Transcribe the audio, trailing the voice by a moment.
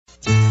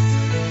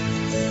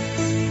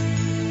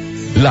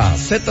La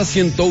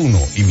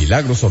Z101 y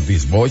Milagros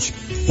Ortiz Bosch,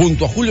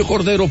 junto a Julio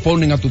Cordero,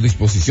 ponen a tu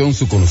disposición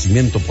su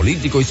conocimiento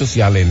político y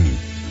social en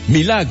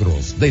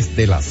Milagros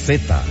desde la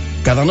Z,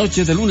 cada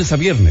noche de lunes a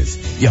viernes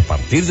y a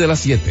partir de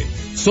las 7,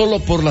 solo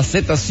por la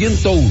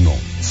Z101,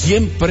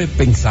 siempre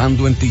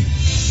pensando en ti.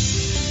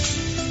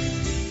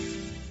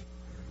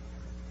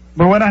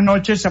 Muy buenas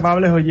noches,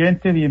 amables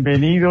oyentes,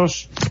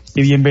 bienvenidos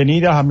y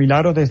bienvenidas a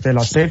Milagros desde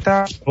la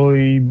Z.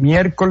 Hoy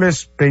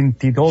miércoles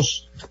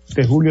 22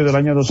 de julio del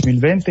año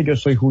 2020, yo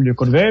soy Julio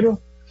Cordero,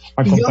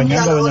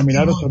 acompañando a doña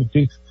Milagros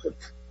Ortiz.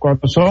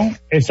 Cuando son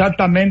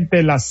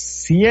exactamente las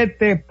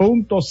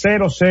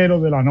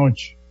 7:00 de la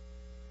noche,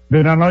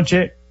 de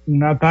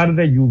una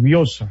tarde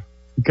lluviosa.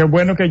 Y qué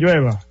bueno que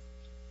llueva.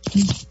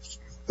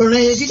 Pero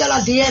necesita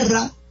la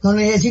tierra, lo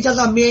necesita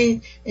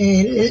también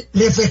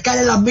refrescar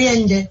el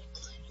ambiente.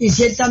 Y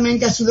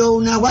ciertamente ha sido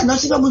un agua, no ha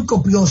sido muy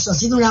copiosa, ha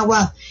sido un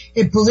agua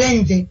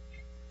prudente,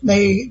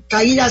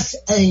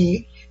 caídas,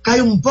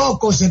 cae un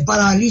poco, se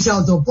paraliza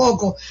otro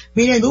poco,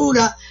 viene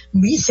dura,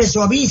 se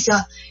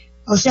suaviza,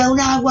 o sea,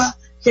 una agua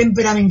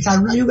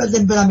temperamental, una lluvia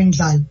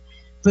temperamental,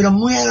 pero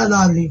muy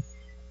agradable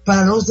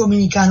para los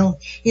dominicanos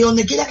y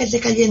donde quiera que esté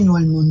cayendo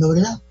el mundo,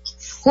 ¿verdad?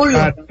 Julio.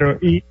 Claro,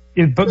 y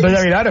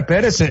doña Vilar,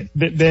 espérese,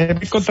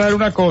 déjeme contar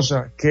una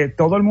cosa, que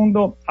todo el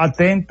mundo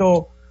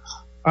atento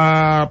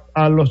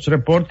a los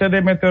reportes de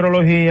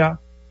meteorología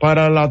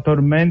para la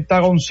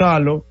tormenta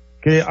Gonzalo,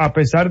 que a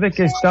pesar de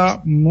que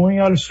está muy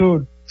al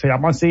sur, se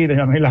llama así,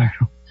 doña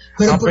Milagro,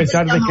 pero a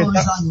pesar de que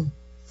está...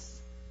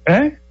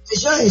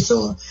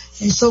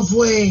 Eso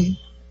fue,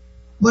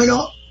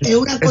 bueno, es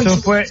una coincidencia.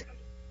 Eso fue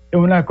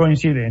una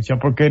coincidencia,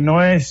 porque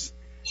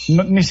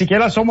ni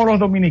siquiera somos los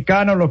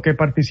dominicanos los que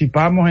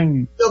participamos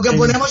en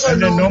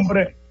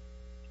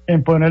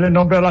ponerle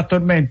nombre a las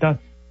tormentas.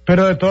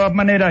 Pero de todas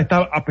maneras,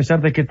 a pesar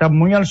de que está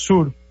muy al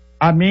sur,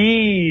 a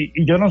mí,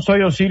 y yo no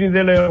soy Osiris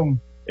de León,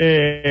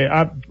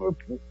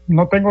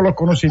 no tengo los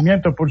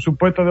conocimientos, por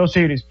supuesto, de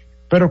Osiris,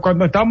 pero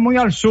cuando está muy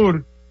al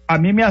sur, a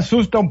mí me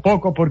asusta un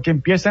poco porque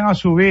empiezan a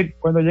subir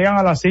cuando llegan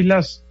a las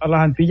islas, a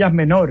las Antillas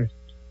Menores.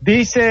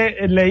 Leí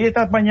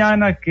esta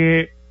mañana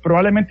que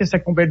probablemente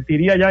se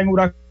convertiría ya en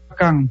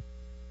huracán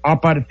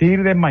a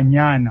partir de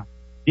mañana.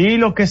 Y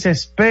lo que se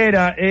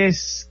espera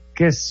es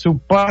que su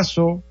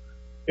paso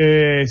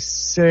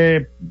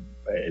se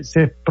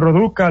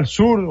produzca al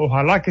sur,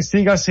 ojalá que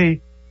siga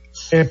así,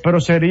 pero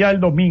sería el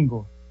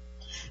domingo.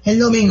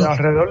 ¿Qué opinará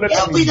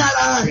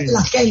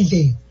la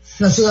gente,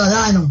 los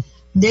ciudadanos,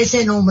 de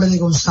ese nombre de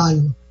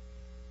Gonzalo?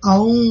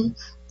 Aún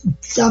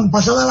han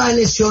pasado las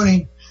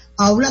elecciones,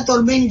 a una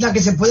tormenta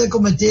que se puede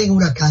convertir en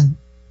huracán.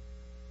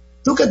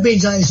 ¿Tú qué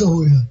piensas de eso,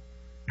 Julio?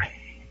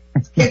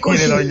 ¿Qué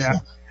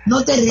coincidencia?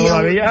 No te rías.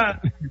 Todavía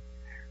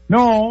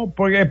no,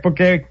 porque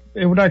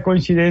es una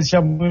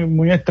coincidencia muy,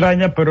 muy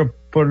extraña, pero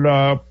por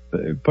las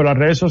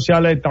redes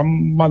sociales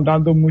están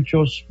mandando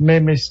muchos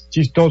memes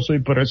chistosos y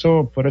por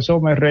eso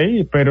me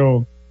reí,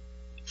 pero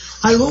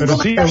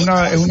sí, es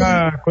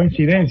una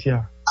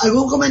coincidencia.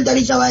 Algún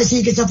comentarista va a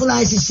decir que esa fue la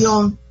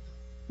decisión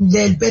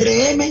del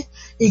PRM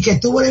y que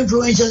tuvo la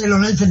influencia de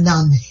Leonel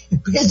Fernández.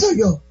 Pienso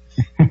yo.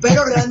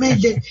 Pero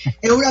realmente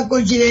es una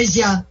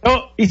coincidencia.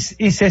 No, y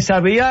se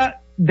sabía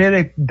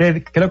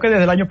creo que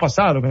desde el año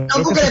pasado. No,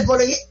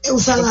 porque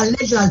usan las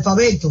letras del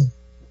alfabeto.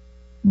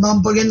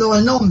 Van poniendo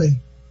el nombre.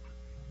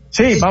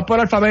 Sí, va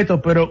por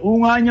alfabeto, pero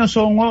un año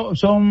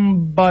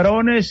son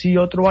varones y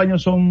otro año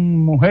son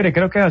mujeres.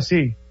 Creo que es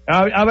así.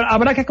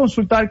 Habrá que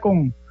consultar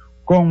con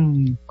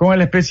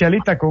el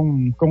especialista,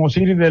 con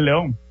Osiris de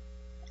León.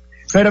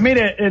 Pero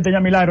mire, doña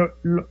Milagro,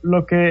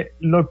 lo que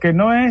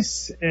no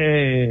es,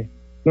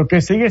 lo que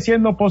sigue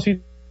siendo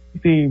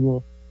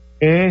positivo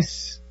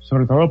es,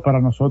 sobre todo para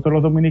nosotros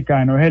los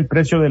dominicanos, es el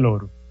precio del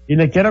oro. Y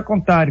le quiero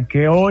contar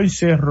que hoy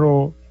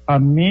cerró a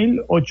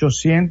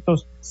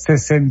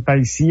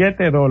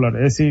 $1,867,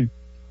 es decir,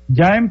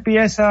 ya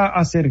empieza a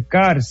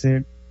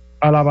acercarse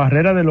a la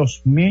barrera de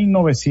los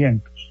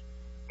 1,900,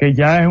 que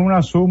ya es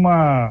una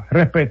suma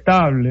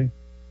respetable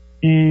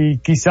y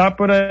quizá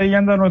por ahí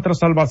anda nuestra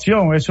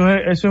salvación. Eso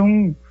es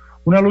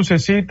una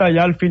lucecita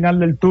ya al final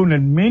del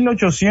túnel.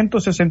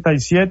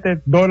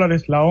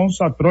 $1,867 la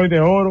onza Troy de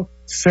oro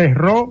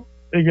cerró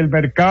en el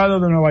mercado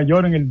de Nueva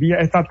York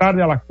esta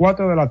tarde a las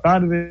 4 de la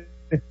tarde,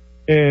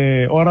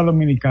 hora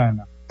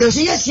dominicana. Pero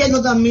sigue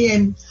siendo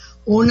también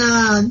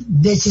una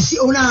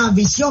visión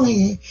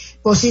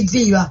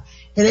positiva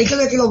el hecho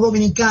de que los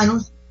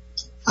dominicanos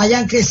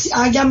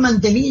hayan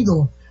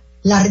mantenido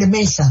las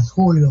remesas,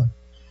 Julio,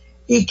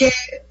 y que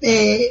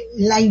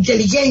la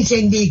inteligencia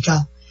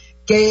indica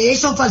que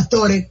esos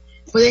factores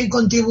pueden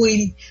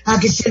contribuir a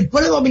que si el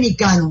pueblo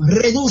dominicano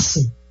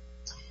reduce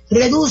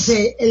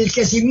el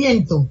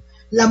crecimiento,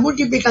 la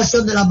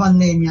multiplicación de la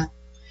pandemia,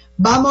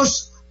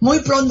 vamos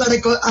muy pronto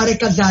a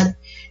rescatar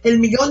el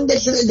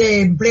 1,000,000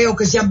 de empleos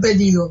que se han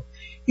perdido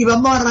y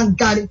vamos a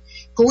arrancar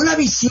con una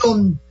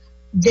visión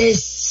de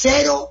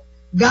cero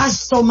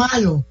gasto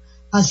malo,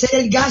 hacer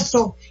el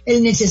gasto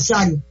el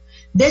necesario.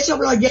 De eso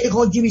habló ayer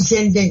Jorge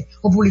Vicente,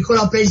 o publicó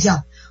la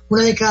prensa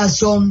una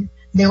declaración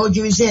de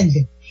Jorge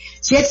Vicente.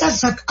 Si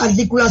estas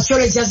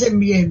articulaciones se hacen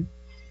bien,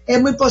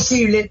 es muy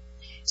posible,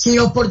 si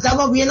nos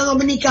portamos bien los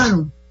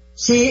dominicanos,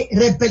 si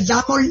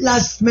respetamos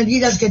las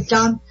medidas que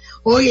están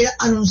hoy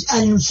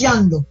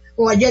anunciando,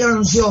 o ayer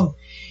anunció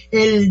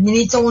el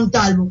ministro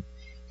Montalvo,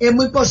 es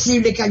muy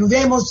posible que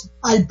ayudemos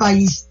al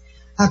país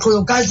a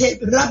colocarse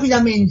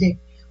rápidamente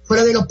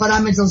fuera de los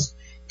parámetros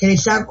que le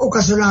están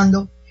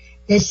ocasionando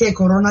ese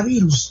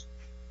coronavirus.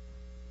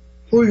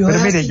 Julio,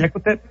 pero mire, ya que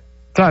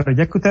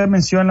usted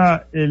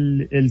menciona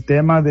el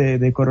tema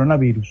de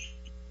coronavirus,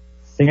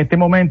 en este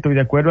momento, y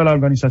de acuerdo a la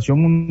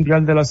Organización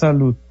Mundial de la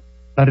Salud,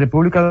 la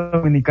República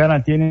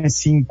Dominicana tiene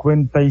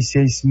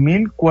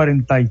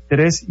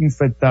 56.043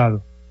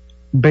 infectados,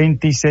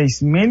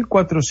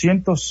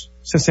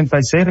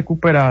 26.466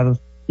 recuperados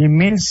y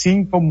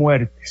 1.005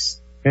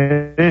 muertes.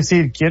 Es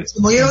decir,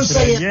 murieron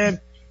seis.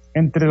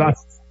 En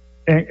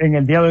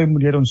el día de hoy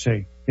murieron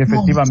 6,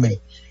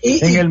 efectivamente.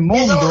 En el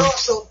mundo, es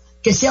doloroso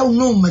que sea un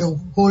número,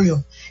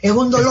 Julio, es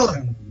un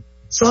dolor.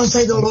 Son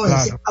 6 dolores,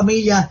 claro, 6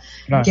 familias,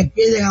 claro, que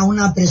pierden a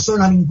una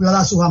persona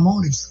vinculada a sus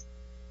amores.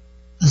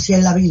 Así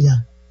es la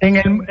vida.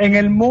 En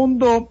el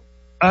mundo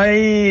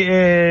hay,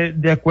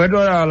 de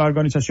acuerdo a la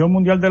Organización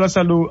Mundial de la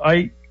Salud,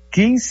 hay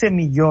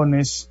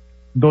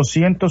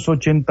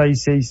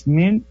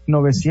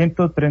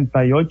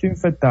 15.286.938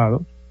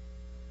 infectados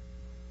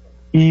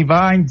y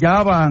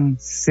ya van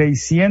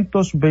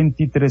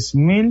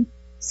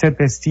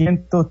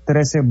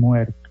 623.713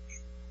 muertos.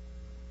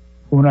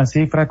 Una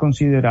cifra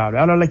considerable.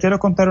 Ahora le quiero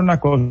contar una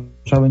cosa,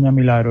 doña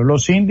Milagro.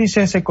 Los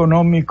índices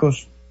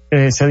económicos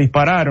se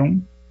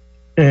dispararon,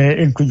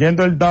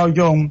 incluyendo el Dow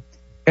Jones.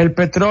 El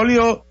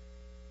petróleo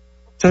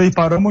se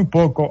disparó muy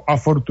poco,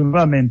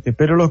 afortunadamente,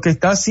 pero lo que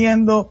está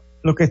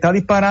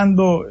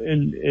disparando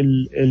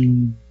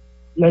el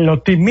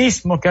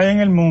optimismo que hay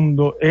en el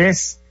mundo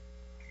es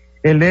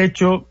el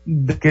hecho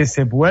de que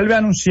se vuelve a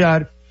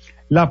anunciar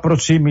la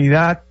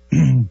proximidad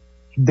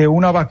de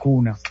una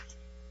vacuna.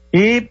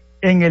 Y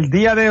en el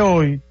día de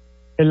hoy,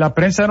 en la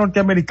prensa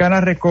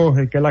norteamericana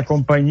recoge que la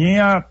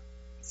compañía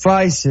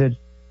Pfizer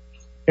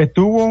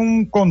tuvo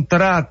un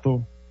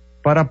contrato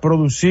para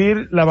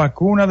producir la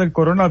vacuna del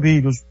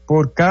coronavirus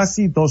por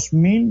casi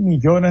 $2,000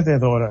 millones.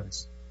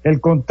 El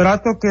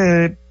contrato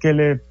que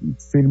le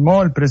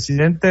firmó el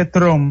presidente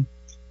Trump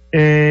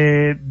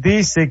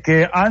dice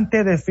que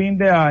antes de fin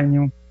de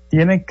año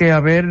tiene que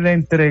haberle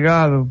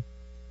entregado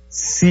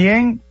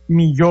 100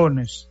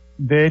 millones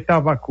de esta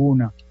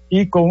vacuna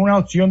y con una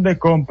opción de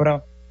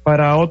compra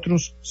para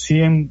otros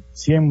 100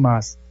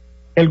 más.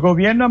 El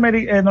gobierno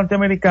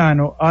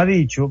norteamericano ha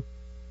dicho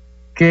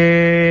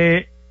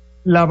que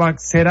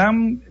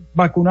serán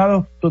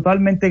vacunados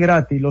totalmente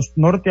gratis los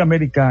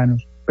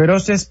norteamericanos, pero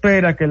se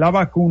espera que la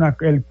vacuna,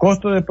 el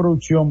costo de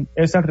producción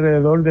es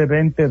alrededor de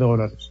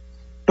 $20.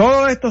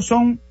 Todo esto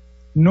son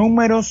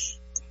números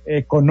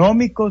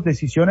económicos,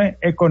 decisiones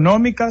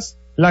económicas.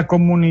 La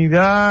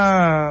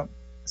comunidad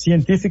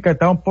científica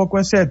está un poco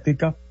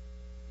escéptica.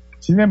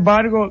 Sin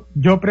embargo,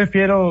 yo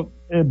prefiero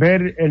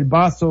ver el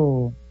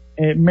vaso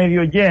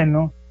medio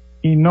lleno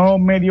y no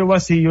medio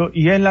vacío,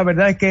 y la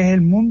verdad es que es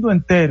el mundo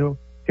entero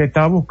que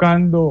está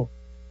buscando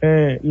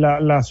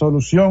la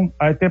solución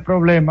a este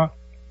problema,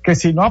 que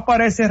si no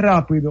aparece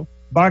rápido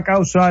va a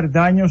causar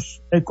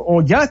daños,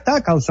 o ya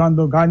está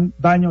causando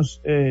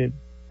daños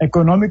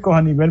económicos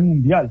a nivel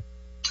mundial.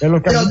 Es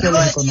lo que anuncian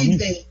los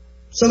economistas.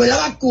 Sobre la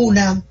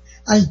vacuna,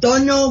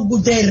 Antonio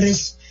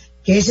Guterres,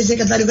 que es el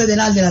secretario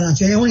general de las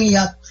Naciones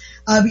Unidas,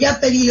 había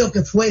pedido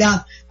que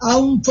fuera a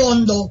un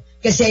fondo,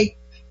 que se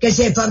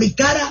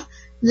fabricara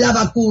la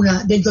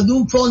vacuna dentro de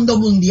un fondo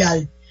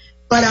mundial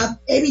para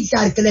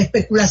evitar que la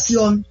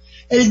especulación,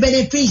 el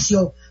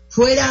beneficio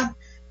fuera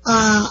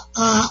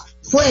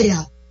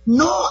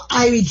no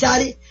a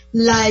evitar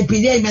la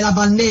epidemia, la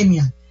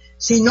pandemia,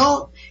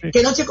 sino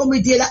que no se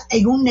convirtiera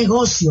en un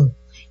negocio.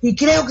 Y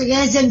creo que en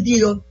ese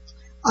sentido,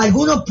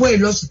 algunos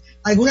pueblos,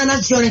 algunas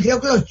naciones,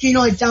 creo que los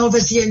chinos están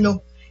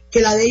ofreciendo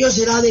que la de ellos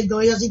será dentro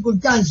de esas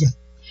circunstancias.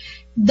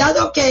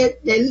 Dado que,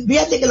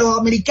 fíjate que los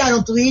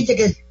americanos, tú dijiste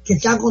que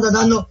están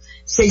contratando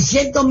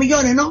 600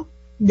 millones, ¿no?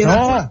 De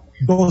vacunas.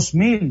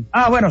 2,000.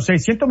 Bueno,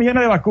 600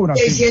 millones de vacunas.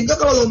 600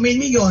 como 2,000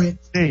 millones.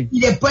 Sí. Y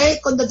después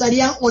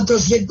contratarían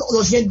otros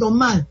 200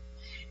 más.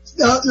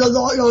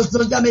 Los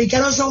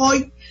norteamericanos son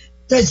hoy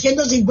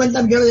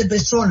 350 millones de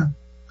personas.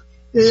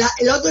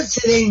 El otro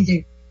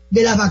excedente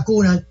de las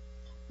vacunas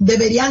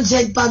deberían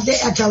ser parte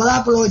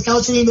acabada por los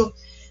Estados Unidos,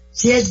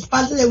 si es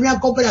parte de una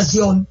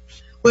cooperación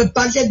o es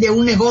parte de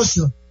un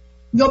negocio.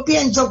 Yo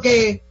pienso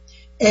que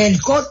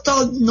el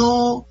costo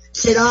no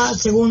será,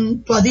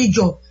 según tú has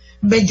dicho,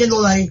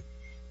 $20,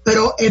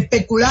 pero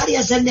especular y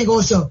hacer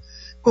negocio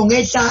con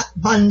esta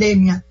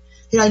pandemia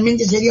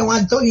realmente sería un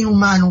acto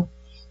inhumano.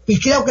 Y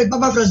creo que el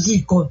Papa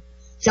Francisco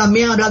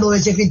también ha hablado de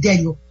ese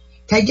criterio,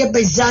 que hay que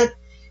pensar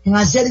en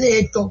hacer de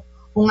esto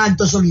un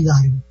acto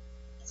solidario.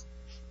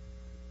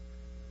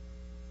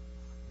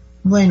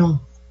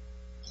 Bueno,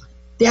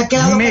 te ha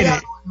quedado. Mire,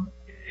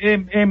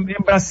 en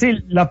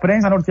Brasil, la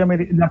prensa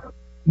norteamericana,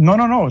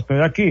 no,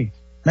 estoy aquí.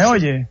 ¿Me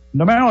oye?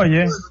 ¿No me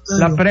oye?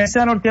 La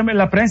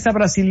prensa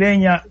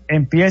brasileña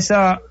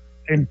empieza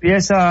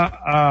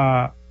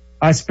a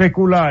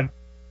especular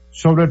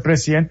sobre el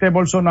presidente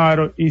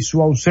Bolsonaro y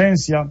su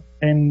ausencia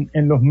en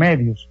los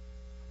medios.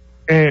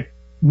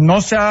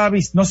 No se ha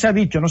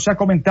dicho, no se ha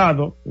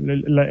comentado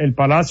el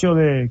palacio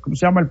 ¿cómo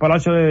se llama? El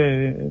palacio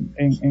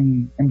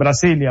en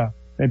Brasilia,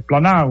 el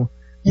Planalto,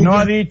 no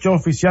ha dicho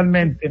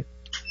oficialmente,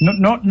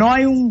 no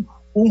hay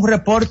un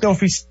reporte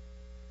oficial,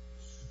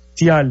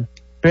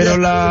 pero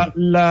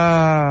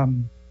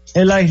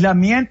el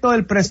aislamiento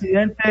del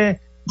presidente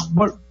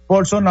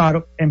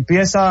Bolsonaro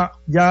empieza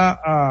ya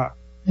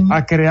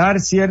a crear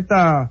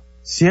cierta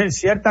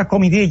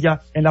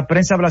comidilla en la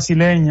prensa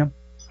brasileña,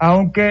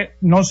 aunque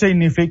no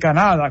significa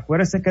nada.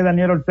 Acuérdese que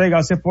Daniel Ortega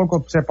hace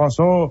poco se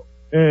pasó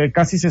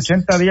casi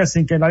 60 días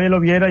sin que nadie lo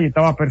viera y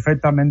estaba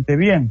perfectamente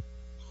bien.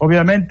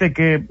 Obviamente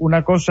que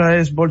una cosa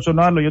es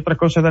Bolsonaro y otra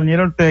cosa es Daniel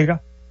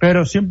Ortega,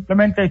 pero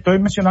simplemente estoy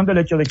mencionando el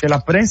hecho de que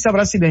la prensa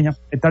brasileña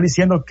está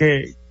diciendo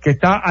que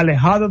está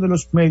alejado de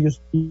los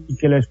medios y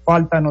que les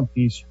falta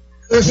noticia.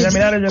 Pero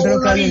yo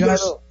creo que ha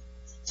llegado.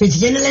 Si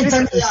tiene la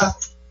enfermedad,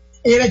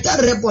 debe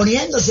estar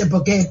reponiéndose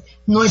porque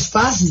no es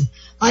fácil.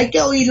 Hay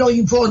que oír los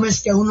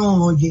informes que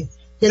uno oye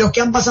de los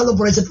que han pasado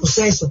por ese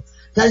proceso,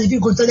 las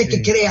dificultades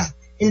que crea,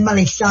 el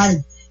malestar,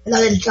 la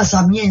del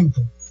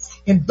casamiento.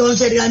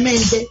 Entonces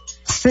realmente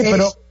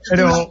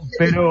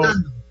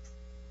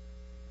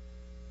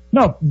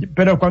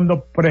pero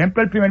cuando, por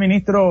ejemplo, el primer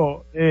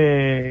ministro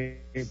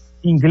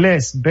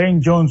inglés,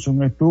 Ben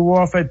Johnson, estuvo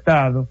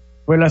afectado,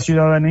 pues la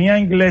ciudadanía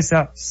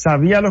inglesa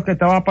sabía lo que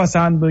estaba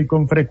pasando y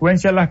con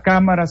frecuencia las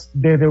cámaras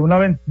desde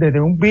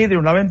un vidrio,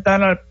 una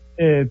ventana,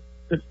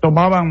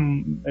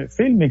 tomaban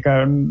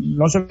fílmica.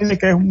 No se olvide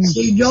que es un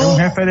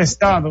jefe de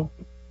Estado.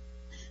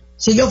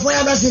 Si yo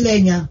fuera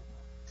brasileña,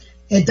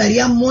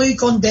 estaría muy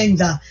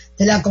contenta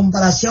de la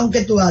comparación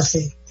que tú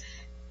haces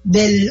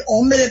del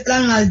hombre de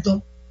Plan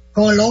Alto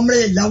con el hombre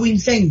del Downing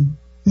Street.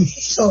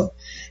 Eso,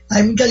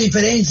 hay mucha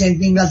diferencia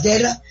entre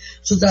Inglaterra,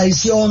 su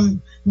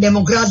tradición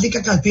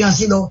democrática, que al fin ha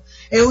sido,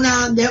 es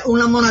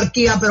una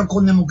monarquía pero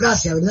con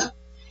democracia, ¿verdad?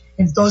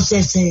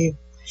 Entonces, sí,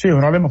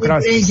 una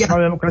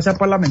democracia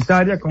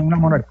parlamentaria con una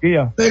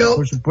monarquía, pero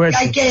por supuesto.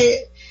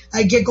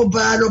 Hay que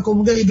compararlo con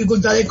muchas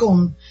dificultades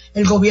con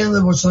el gobierno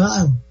de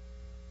Bolsonaro.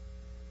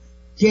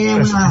 Tiene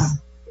una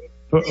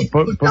por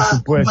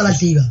supuesto.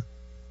 comparativa.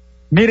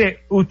 Mire,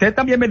 usted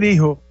también me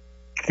dijo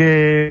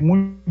que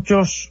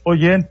muchos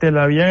oyentes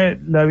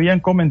le habían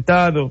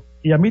comentado,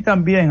 y a mí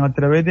también, a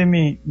través de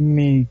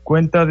mi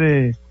cuenta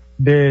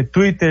de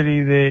Twitter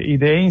y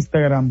de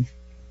Instagram,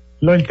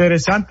 lo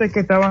interesante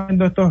que estaban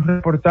viendo estos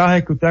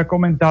reportajes que usted ha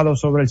comentado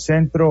sobre el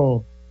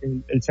centro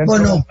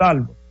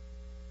Montalvo.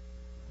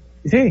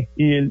 Sí,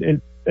 y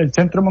el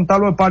centro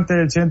Montalvo es parte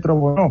del centro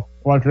Bono,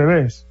 o al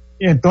revés.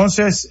 Y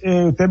entonces,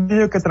 usted me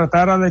dijo que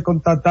tratara de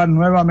contactar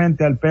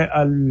nuevamente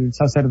al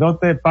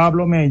sacerdote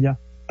Pablo Mella,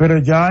 pero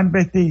ya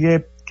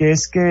investigué que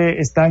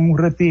está en un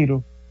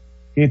retiro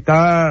y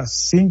está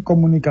sin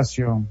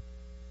comunicación.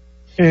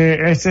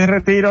 Ese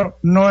retiro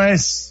no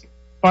es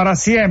para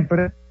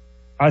siempre,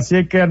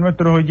 así que a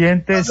nuestros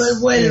oyentes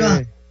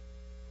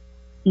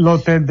lo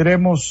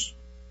tendremos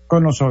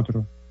con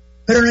nosotros.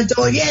 Pero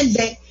nuestros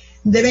oyentes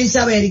deben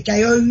saber que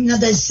hay hoy una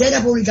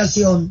tercera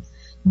publicación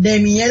de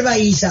Minerva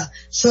Isa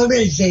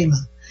sobre el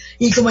tema.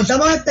 Y como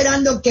estamos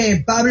esperando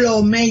que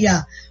Pablo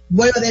Mella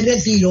vuelva de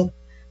retiro,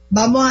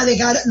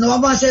 no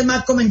vamos a hacer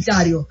más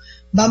comentarios,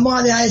 vamos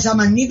a dejar esa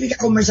magnífica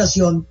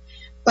conversación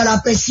para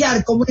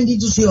apreciar cómo una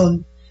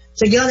institución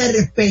se llena de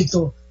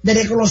respeto, de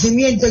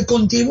reconocimiento y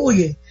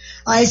contribuye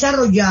a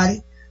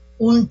desarrollar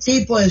un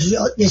tipo de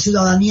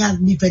ciudadanía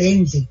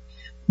diferente.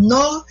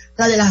 No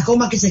la de las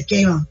gomas que se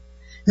queman,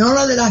 no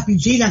la de las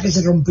piscinas que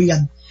se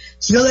rompían,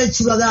 sino del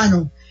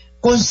ciudadano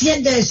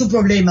consciente de su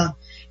problema,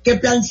 que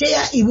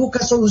plantea y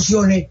busca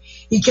soluciones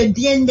y que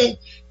entiende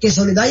que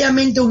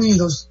solidariamente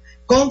unidos,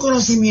 con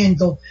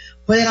conocimiento,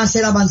 pueden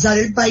hacer avanzar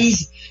el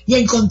país y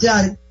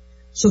encontrar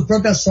sus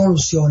propias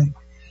soluciones.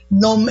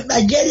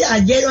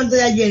 Ayer o antes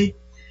de ayer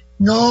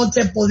no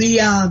te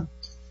podía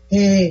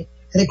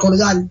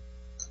recordar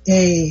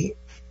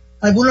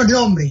algunos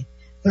nombres,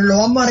 pero lo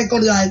vamos a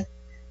recordar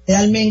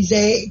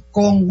realmente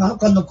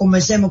cuando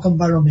conversemos con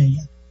Pablo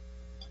Mella.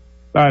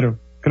 Claro,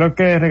 creo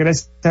que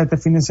regresa este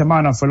fin de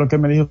semana, fue lo que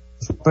me dijo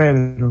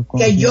Pedro.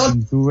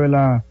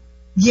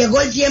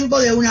 Llegó el tiempo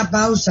de una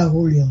pausa,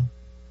 Julio.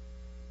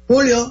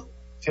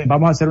 Sí,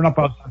 vamos a hacer una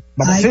pausa.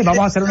 Vamos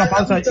a hacer una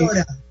pausa.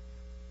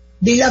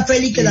 Dile a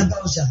Félix que la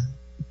pausa.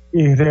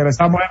 Y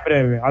regresamos en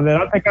breve.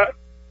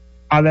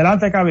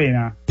 Adelante,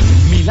 cabina.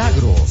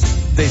 Milagros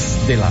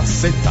desde la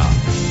Z.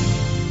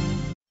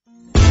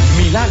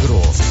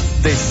 Milagros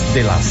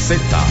desde la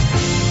Z.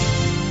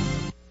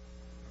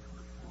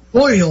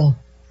 Julio.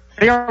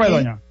 Dígame,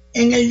 doña.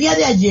 En el día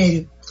de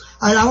ayer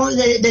hablamos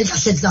del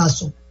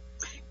casetazo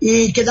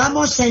y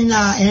quedamos en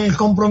el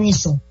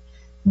compromiso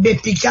de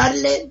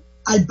explicarle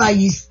al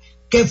país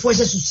qué fue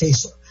ese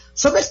suceso.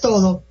 Sobre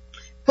todo,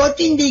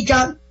 porque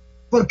indica,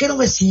 ¿por qué no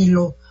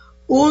decirlo?,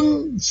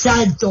 un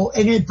salto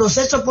en el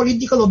proceso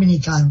político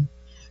dominicano.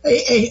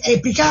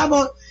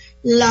 Explicábamos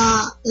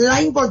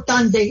lo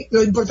importante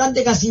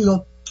que ha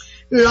sido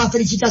las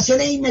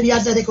felicitaciones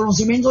inmediatas de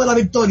reconocimiento de la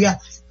victoria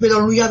de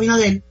don Luis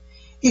Abinader,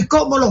 y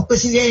cómo los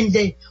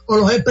presidentes o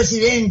los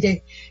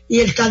expresidentes y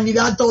el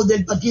candidato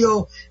del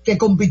partido que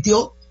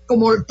compitió,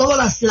 como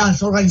todas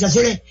las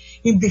organizaciones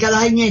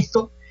implicadas en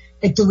esto,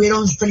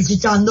 estuvieron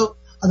felicitando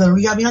a don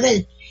Luis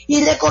Abinader.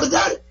 Y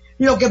recordar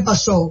lo que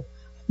pasó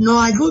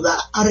nos ayuda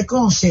a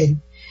reconocer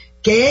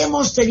que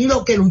hemos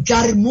tenido que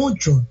luchar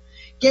mucho,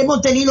 que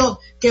hemos tenido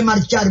que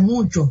marchar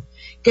mucho,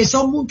 que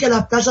son muchas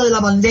las plazas de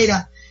la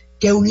bandera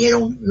que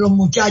unieron los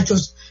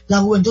muchachos, la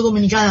juventud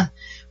dominicana,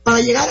 para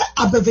llegar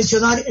a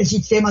perfeccionar el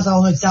sistema hasta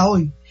donde está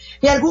hoy.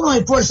 Y algunos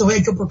esfuerzos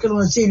hechos, por qué no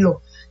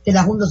decirlo, de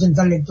la Junta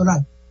Central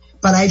Electoral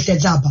para esta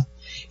etapa.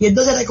 Y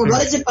entonces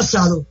recordar ese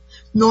pasado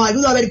nos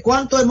ayuda a ver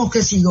cuánto hemos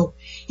crecido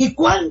y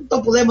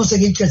cuánto podemos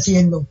seguir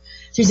creciendo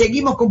si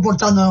seguimos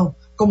comportándonos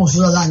como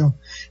ciudadanos,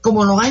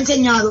 como nos ha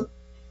enseñado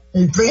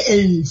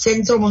el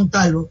Centro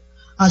Montalvo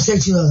a ser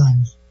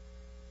ciudadanos.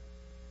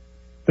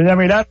 Doña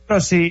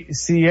Milagros, si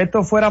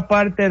esto fuera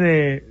parte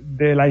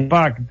de la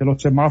IPAC, de los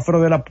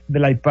semáforos de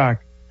la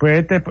IPAC,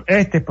 pues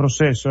este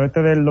proceso,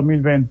 del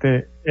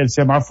 2020, el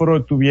semáforo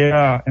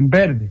estuviera en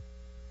verde.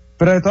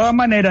 Pero de todas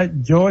maneras,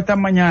 yo esta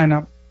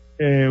mañana,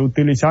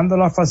 utilizando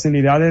las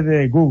facilidades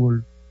de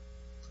Google,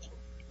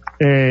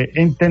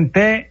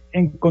 intenté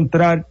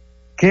encontrar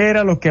qué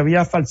era lo que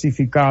había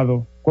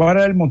falsificado, cuál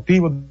era el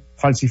motivo de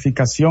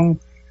falsificación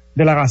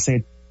de la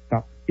Gaceta.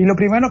 Y lo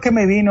primero que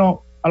me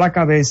vino a la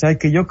cabeza es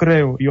que yo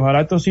creo, y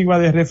ojalá esto sirva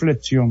de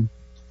reflexión,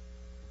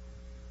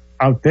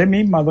 a usted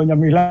misma, doña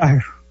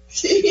Milagro,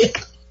 sí,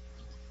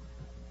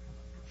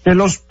 que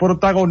los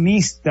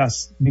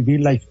protagonistas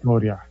vivir la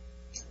historia.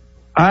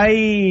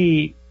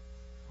 Hay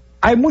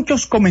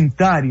muchos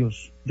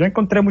comentarios, yo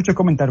encontré muchos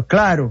comentarios,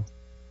 claro,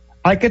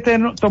 hay que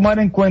tomar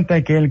en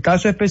cuenta que en el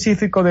caso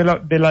específico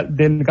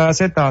del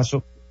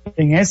gacetazo,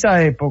 en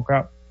esa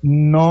época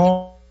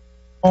no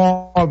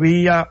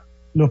había,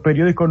 los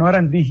periódicos no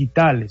eran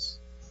digitales.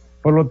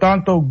 Por lo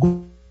tanto,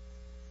 Google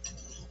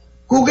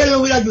no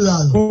hubiera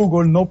ayudado.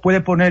 Google no puede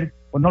poner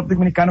los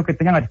norteamericanos que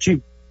tengan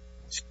archivos.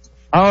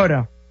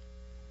 Ahora,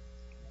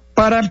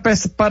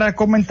 para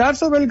comentar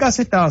sobre el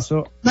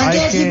gacetazo, no hay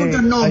que decir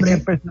muchos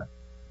nombres.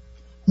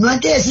 No hay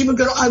que decir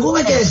muchos, algunos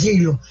hay que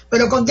decirlo,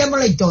 pero contemos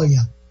la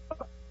historia.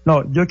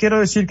 No, yo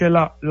quiero decir que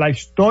la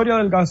historia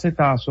del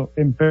gacetazo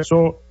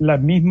empezó la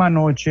misma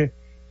noche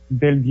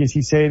del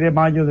 16 de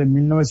mayo de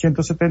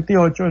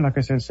 1978, en la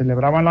que se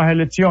celebraban las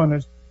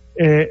elecciones,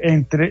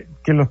 entre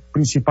que los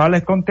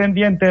principales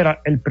contendientes eran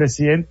el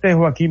presidente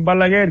Joaquín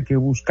Balaguer, que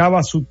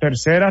buscaba su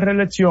tercera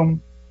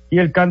reelección, y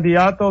el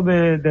candidato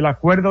del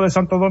Acuerdo de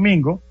Santo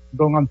Domingo,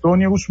 don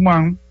Antonio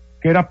Guzmán,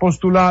 que era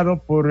postulado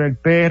por el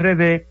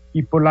PRD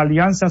y por la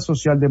Alianza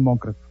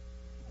Socialdemócrata.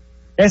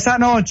 Esa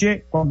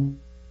noche, con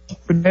los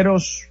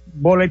primeros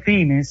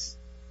boletines,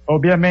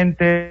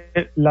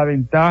 obviamente la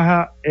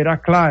ventaja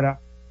era clara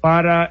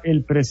para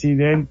el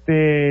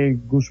presidente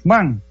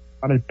Guzmán,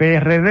 para el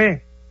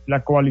PRD,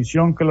 la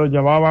coalición que lo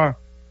llevaba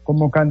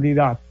como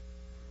candidato.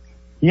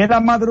 Y en la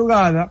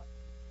madrugada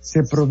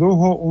se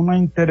produjo una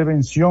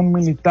intervención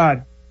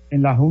militar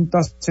en la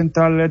Junta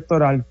Central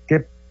Electoral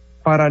que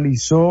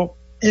paralizó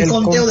el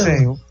conteo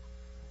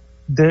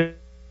de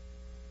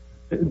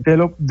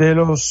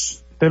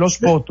los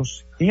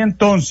votos. Y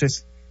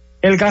entonces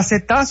el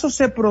gacetazo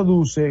se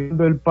produce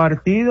cuando el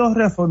Partido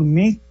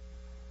Reformista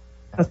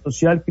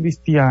Social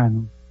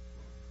Cristiano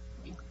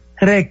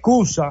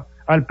recusa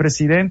al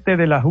presidente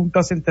de la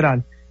Junta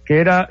Central, que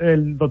era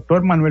el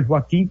doctor Manuel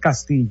Joaquín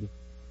Castillo.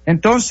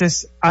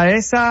 Entonces, a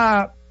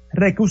esa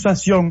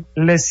recusación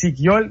le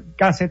siguió el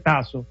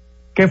gacetazo,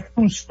 que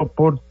funcionó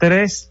por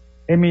tres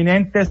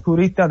eminentes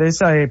juristas de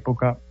esa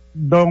época,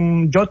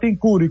 don Jotin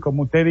Curi,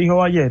 como usted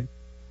dijo ayer,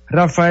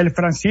 Rafael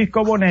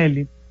Francisco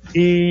Bonelli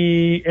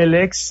y el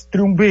ex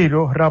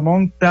triunviro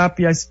Ramón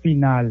Tapia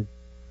Espinal.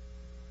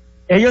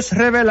 Ellos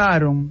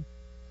revelaron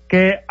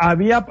que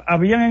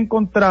habían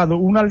encontrado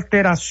una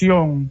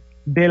alteración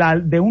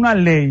de una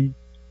ley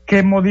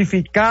que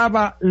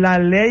modificaba la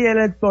ley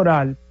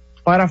electoral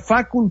para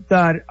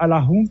facultar a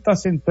la Junta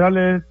Central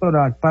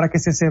Electoral para que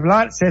se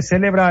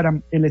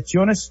celebraran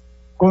elecciones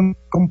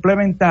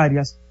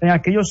complementarias en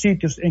aquellos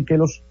sitios en que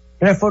los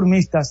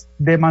reformistas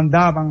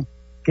demandaban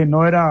que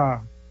no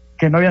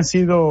habían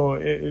sido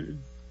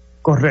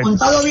correctos.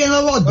 Contado bien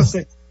los votos.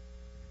 Entonces,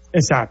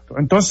 exacto.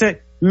 Entonces,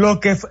 lo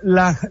que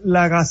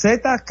la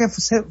gaceta que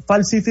fue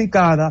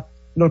falsificada,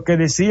 lo que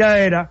decía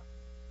era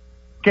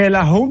que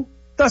la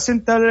Junta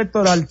Central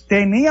Electoral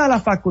tenía la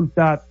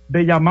facultad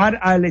de llamar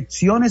a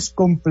elecciones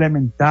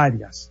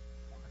complementarias.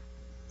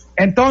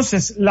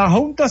 Entonces, la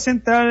Junta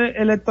Central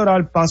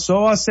Electoral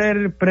pasó a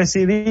ser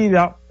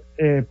presidida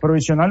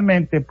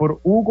provisionalmente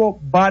por Hugo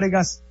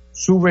Vargas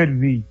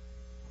Suberví.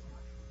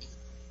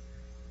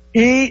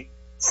 Y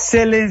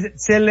se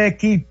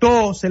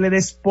le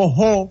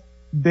despojó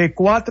de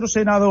 4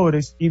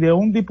 senadores y de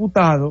un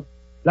diputado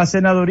la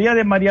senaduría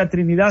de María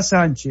Trinidad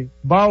Sánchez,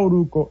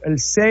 Bauruco, El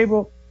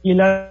Ceibo y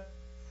la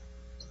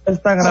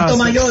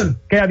Altagracia,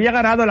 que había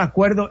ganado el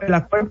acuerdo de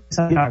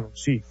Santiago,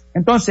 sí.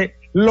 Entonces,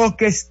 lo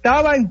que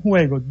estaba en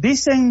juego,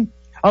 dicen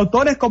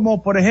autores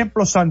como, por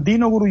ejemplo,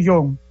 Sandino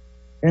Grullón,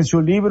 en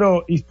su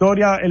libro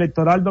Historia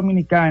Electoral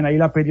Dominicana, y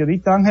la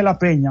periodista Ángela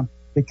Peña,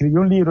 que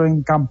escribió un libro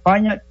en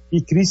Campaña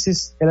y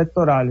Crisis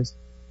Electorales,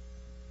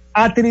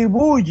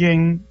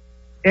 atribuyen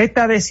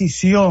esta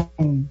decisión,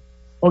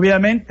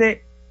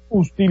 obviamente,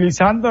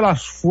 utilizando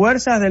las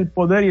fuerzas del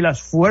poder y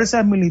las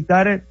fuerzas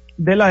militares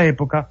de la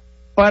época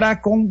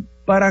para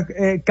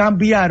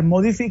cambiar,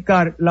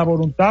 modificar la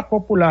voluntad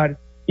popular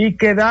y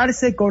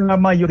quedarse con la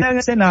mayoría en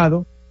el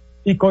Senado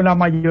y con la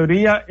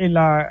mayoría en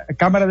la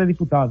Cámara de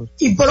Diputados.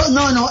 Y por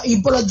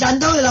lo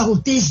tanto de la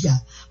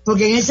justicia,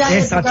 porque en esa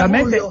época,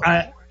 Julio,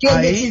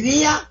 quien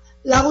decidía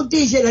la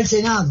justicia era el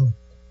Senado.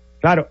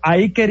 Claro,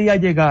 ahí quería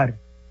llegar.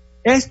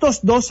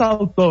 Estos dos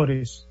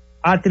autores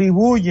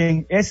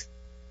atribuyen esta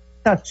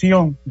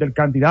acción del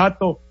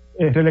candidato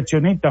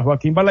reeleccionista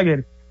Joaquín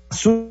Balaguer a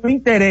su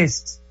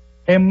interés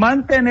en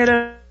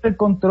mantener el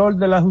control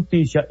de la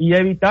justicia y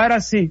evitar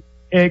así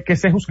que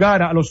se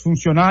juzgara a los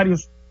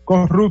funcionarios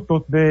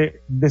corruptos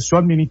de su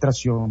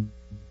administración.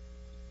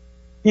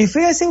 Y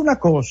fíjese una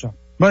cosa,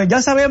 bueno,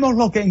 ya sabemos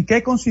en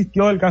qué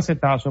consistió el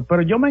gacetazo,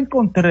 pero yo me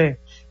encontré...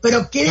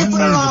 Pero ¿quiénes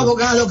fueron los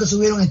abogados que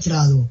subieron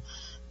estrado?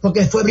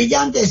 Porque fue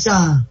brillante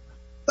esa...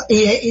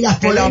 Y las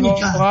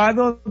polémicas.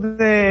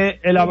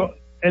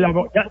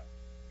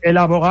 El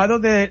abogado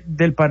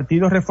del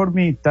Partido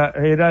Reformista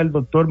era el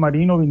doctor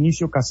Marino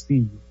Vinicio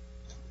Castillo,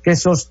 que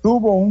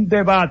sostuvo un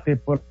debate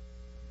por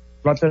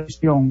la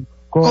televisión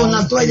con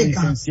el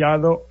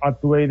licenciado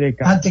Atuey de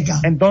Cam,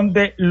 en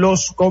donde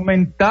los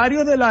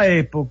comentarios de la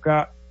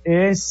época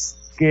es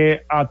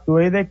que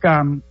Atuey de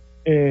Cam,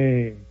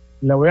 le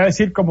voy a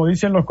decir como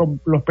dicen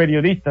los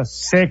periodistas,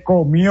 se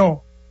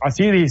comió,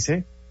 así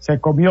dice, se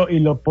comió, y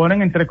lo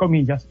ponen entre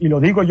comillas, y lo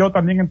digo yo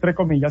también entre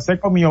comillas, se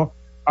comió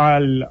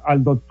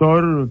al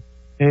doctor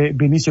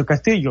Vinicio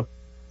Castillo.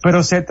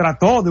 Pero se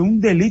trató de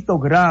un delito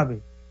grave,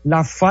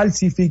 la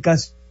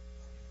falsificación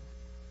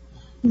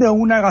de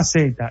una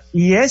gaceta,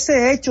 y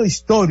ese hecho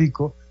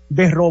histórico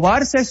de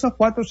robarse esos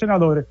 4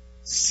 senadores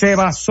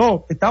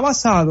está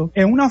basado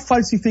en una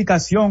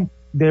falsificación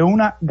de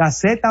una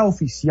gaceta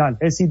oficial,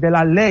 es decir, de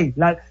la ley,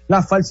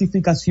 la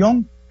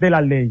falsificación de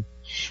la ley.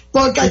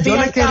 Porque al fin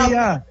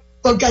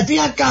y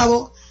al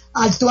cabo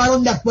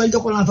actuaron de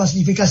acuerdo con la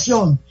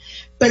falsificación,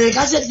 pero el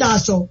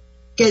gacetazo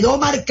quedó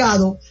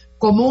marcado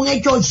como un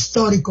hecho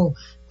histórico,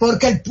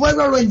 porque el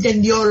pueblo lo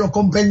entendió, lo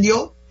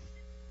comprendió,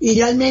 y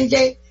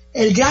realmente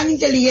el gran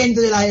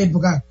inteligente de la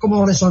época, como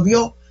lo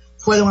resolvió,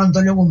 fue don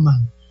Antonio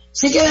Guzmán.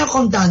 Sigue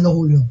contando,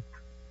 Julio.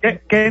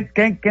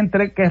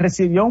 Que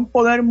recibió un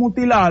poder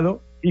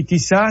mutilado y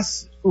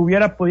quizás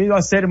hubiera podido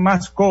hacer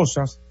más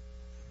cosas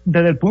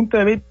desde el punto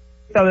de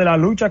vista de la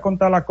lucha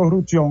contra la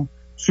corrupción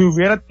si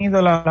hubiera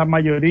tenido la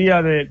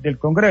mayoría del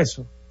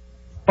Congreso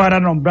para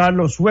nombrar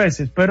los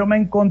jueces. Pero me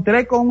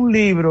encontré con un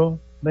libro,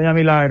 doña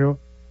Milagro,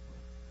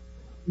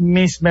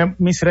 mis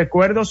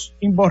recuerdos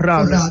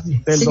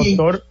imborrables del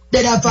doctor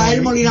de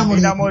Rafael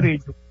Molina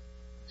Morillo.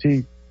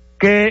 Sí,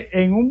 que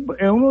en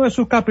uno de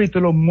sus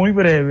capítulos muy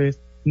breves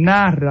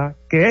narra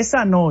que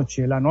esa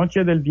noche, la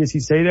noche del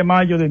 16 de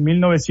mayo de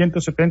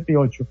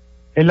 1978,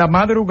 en la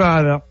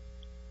madrugada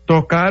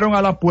tocaron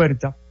a la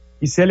puerta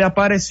y se le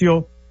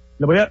apareció,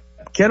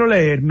 quiero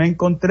leer, me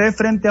encontré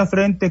frente a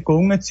frente con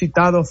un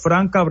excitado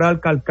Fran Cabral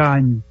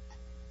Calcaño,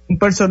 un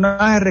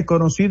personaje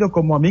reconocido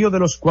como amigo de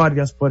los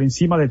guardias por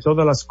encima de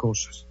todas las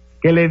cosas,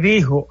 que le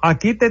dijo: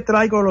 aquí te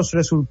traigo los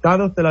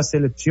resultados de las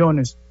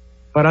elecciones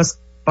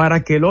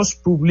para que los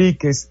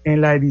publiques en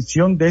la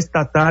edición de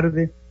esta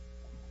tarde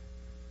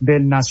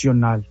del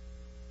Nacional.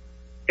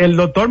 El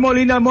doctor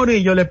Molina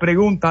Morillo le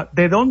pregunta: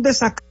 ¿de dónde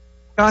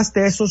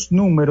sacaste esos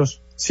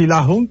números si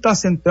la Junta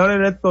Central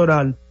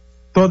Electoral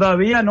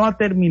todavía no ha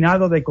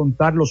terminado de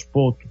contar los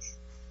votos?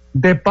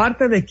 ¿De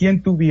parte de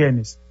quién tú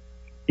vienes?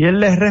 Y él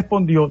les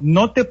respondió: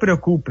 no te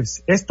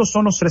preocupes, estos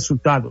son los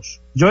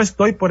resultados. Yo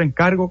estoy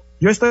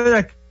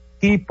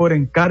aquí por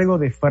encargo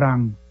de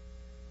Fran.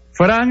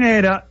 Fran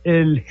era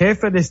el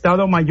jefe de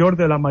Estado Mayor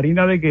de la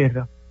Marina de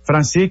Guerra,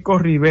 Francisco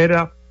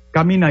Rivera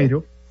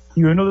Caminero,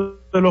 y uno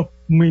de los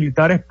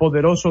militares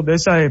poderosos de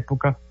esa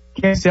época,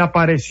 quien se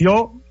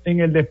apareció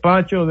en el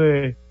despacho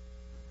de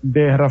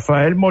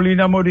Rafael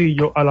Molina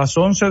Morillo a las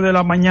 11 de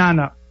la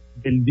mañana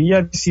del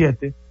día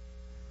 17,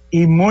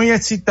 y muy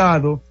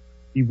excitado,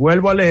 y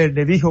vuelvo a leer,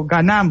 le dijo: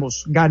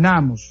 ganamos.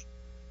 ¿Ganamos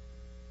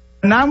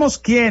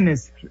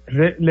quiénes?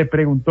 Le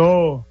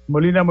preguntó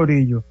Molina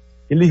Morillo.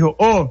 Él dijo: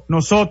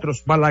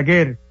 nosotros,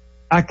 Balaguer,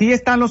 aquí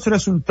están los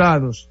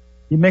resultados.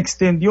 Y me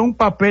extendió un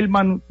papel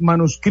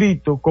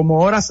manuscrito como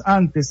horas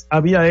antes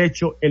había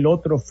hecho el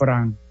otro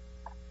Fran.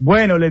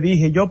 Bueno, le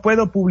dije, yo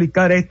puedo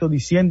publicar esto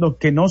diciendo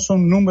que no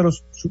son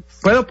números,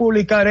 puedo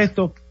publicar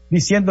esto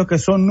diciendo que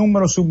son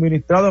números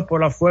suministrados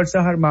por las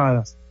Fuerzas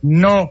Armadas.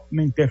 No,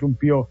 me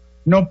interrumpió,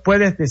 no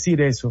puedes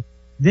decir eso.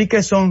 di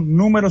que son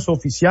números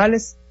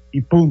oficiales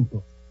y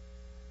punto.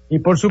 Y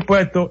por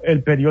supuesto,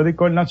 el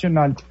periódico El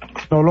Nacional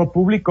no lo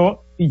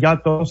publicó y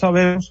ya todos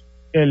sabemos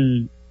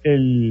el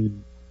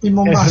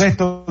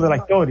resto de la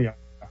historia.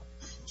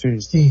 Sí.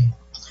 Sí.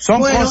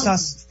 Son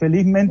cosas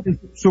felizmente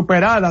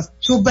superadas.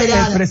 El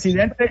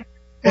presidente...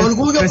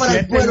 Orgullo para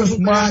el pueblo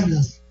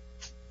superarlas.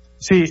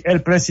 Sí,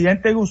 el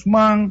presidente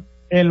Guzmán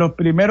en los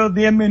primeros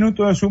 10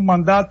 minutos de su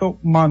mandato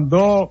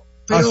mandó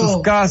a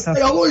sus casas.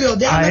 Pero Julio,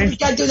 déjame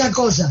explicarte una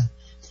cosa.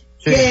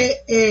 Sí.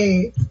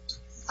 Que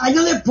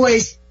años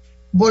después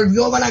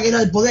volvió Balaguer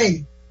al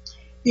poder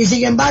y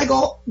sin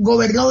embargo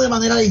gobernó de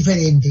manera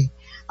diferente.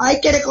 Hay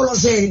que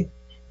reconocer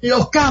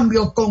los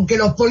cambios con que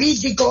los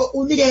políticos,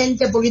 un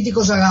dirigente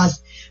político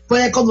sagaz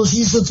puede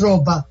conducir su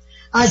tropa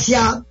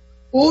hacia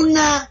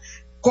una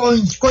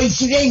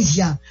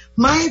coincidencia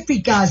más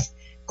eficaz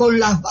con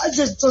las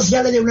bases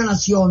sociales de una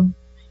nación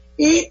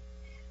y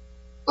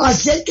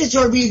hacer que se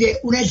olvide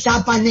una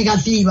etapa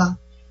negativa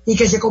y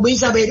que se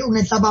comience a ver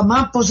una etapa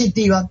más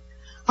positiva,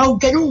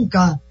 aunque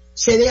nunca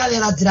se deja de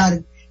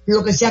lastrar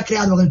lo que se ha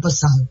creado en el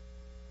pasado.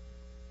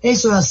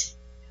 Eso es así.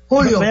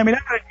 Julio.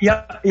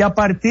 Y a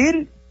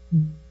partir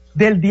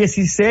del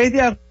 16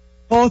 de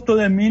agosto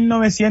de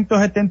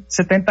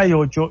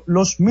 1978,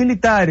 los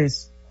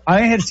militares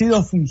han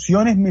ejercido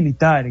funciones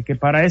militares, que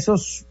para eso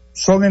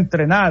son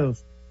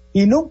entrenados,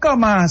 y nunca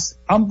más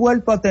han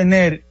vuelto a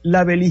tener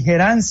la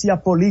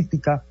beligerancia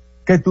política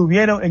que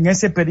tuvieron en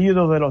ese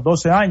periodo de los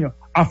 12 años,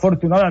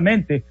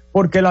 afortunadamente,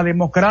 porque la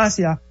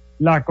democracia,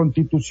 la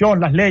constitución,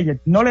 las leyes,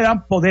 no le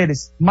dan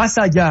poderes más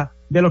allá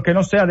de lo que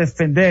no sea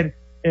defender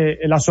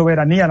la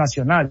soberanía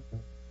nacional.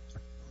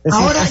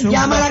 Ahora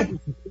llámala.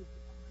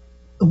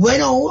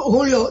 Bueno,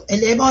 Julio,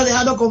 le hemos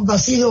dejado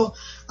complacido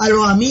a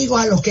los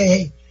amigos, a los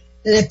que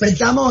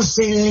despertamos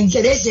el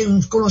interés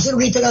en conocer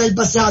una historia del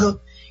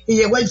pasado, y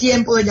llegó el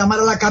tiempo de llamar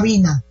a la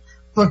cabina,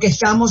 porque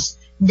estamos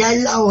ya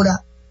en la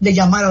hora de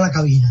llamar a la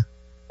cabina.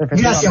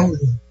 Gracias, Julio.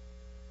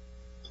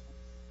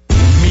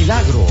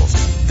 Milagros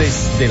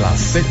desde la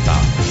Z.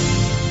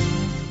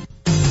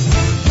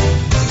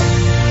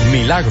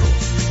 Milagros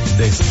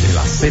desde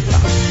la Z.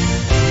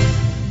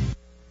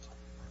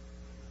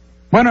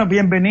 Bueno,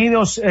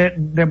 bienvenidos,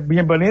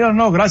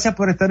 gracias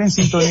por estar en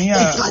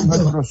sintonía,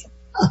 nuestros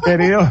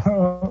queridos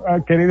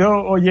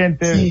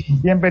oyentes. Sí.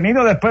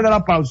 Bienvenido después de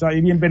la pausa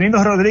y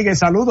bienvenido Rodríguez,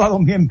 saludos a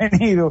don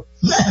Bienvenido.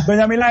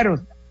 Doña Milagros,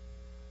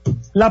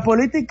 la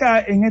política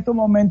en estos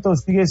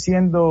momentos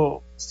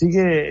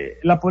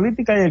la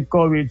política y el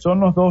COVID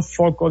son los dos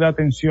focos de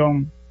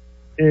atención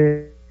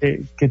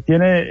que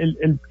tiene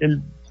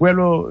el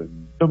pueblo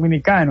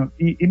dominicano.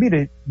 Y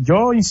mire,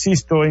 yo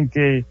insisto en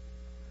que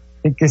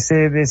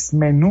se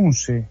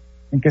desmenuce,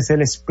 en que se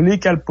le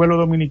explique al pueblo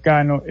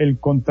dominicano el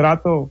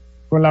contrato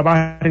con la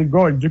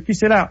Barrigol. Yo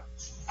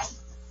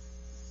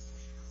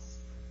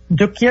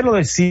quiero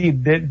decir,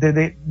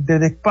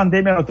 desde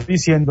pandemia lo estoy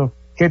diciendo,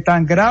 que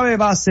tan grave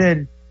va a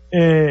ser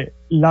el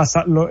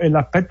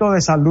aspecto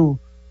de salud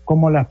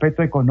como el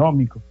aspecto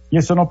económico. Y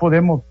eso no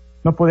podemos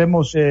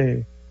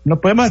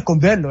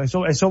esconderlo.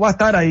 Eso va a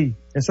estar ahí.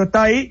 Eso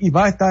está ahí y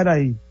va a estar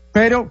ahí.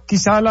 Pero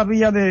quizá la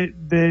vía de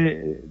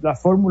la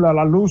fórmula,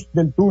 la luz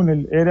del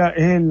túnel, es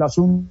el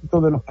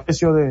asunto de los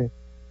precios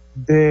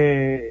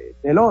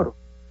del oro.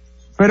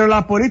 Pero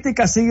la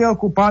política sigue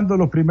ocupando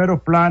los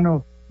primeros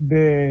planos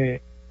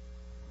de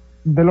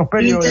los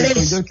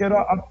periódicos.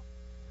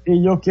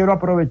 Yo quiero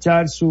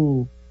aprovechar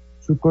su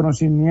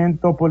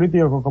conocimiento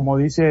político, como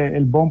dice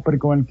el bumper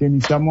con el que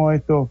iniciamos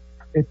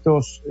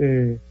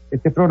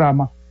este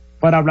programa,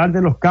 para hablar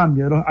de los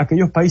cambios, de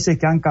aquellos países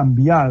que han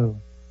cambiado.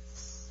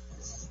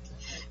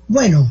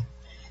 Bueno,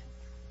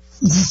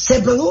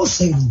 se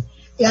producen,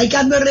 hay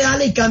cambios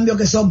reales y cambios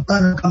que son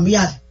para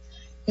cambiar.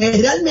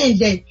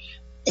 Realmente,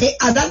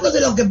 hablando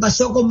de lo que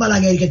pasó con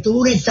Balaguer, que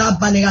tuvo una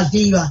etapa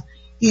negativa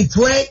y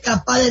fue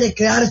capaz de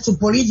crear su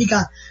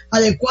política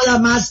adecuada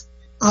más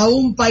a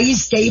un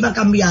país que iba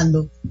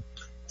cambiando.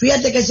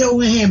 Fíjate que ese es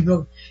un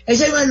ejemplo.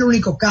 Ese no es el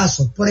único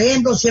caso. Por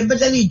ejemplo, siempre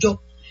te he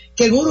dicho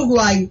que en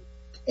Uruguay,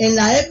 en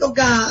la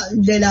época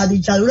de la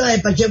dictadura de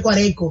Pacheco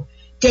Areco,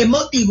 que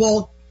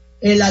motivó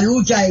la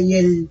lucha y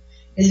el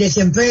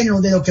desenfreno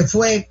de lo que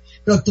fue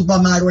los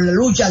Tupamaros, en la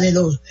lucha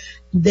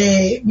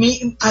de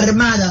mi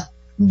armada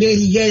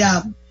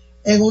guerrillera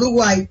en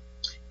Uruguay,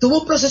 tuvo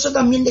un proceso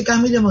también de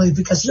cambio y de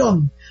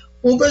modificación.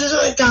 Un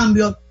proceso de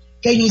cambio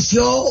que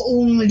inició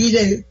un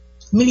líder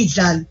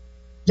militar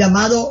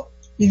llamado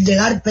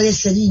Hildegard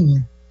Pérez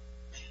Cediña,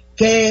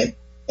 que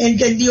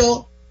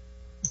entendió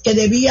que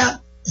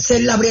debía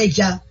ser la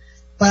brecha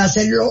para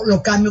hacer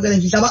los cambios que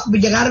necesitaba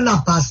llegar a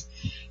la paz,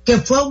 que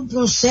fue un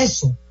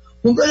proceso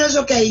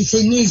que se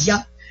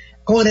inicia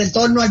con el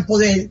retorno al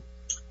poder,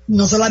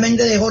 no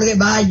solamente de Jorge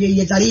Valle y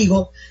de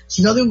Tarigo,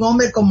 sino de un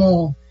hombre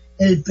como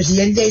el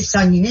presidente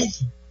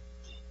Sanguinetti.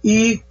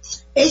 Y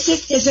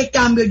ese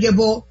cambio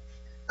llevó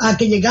a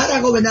que llegara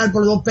a gobernar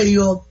por 2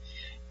 periodos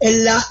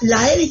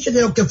la élite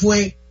de lo que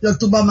fue los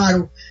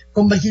Tupamaros,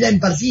 convertida en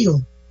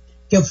partido,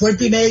 que fue el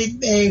primer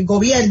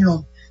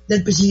gobierno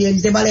del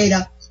presidente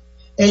Valera,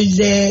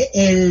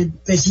 el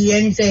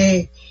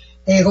presidente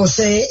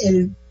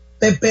el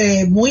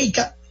Pepe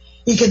Mujica,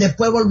 y que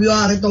después volvió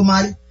a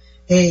retomar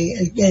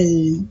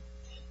el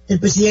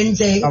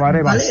presidente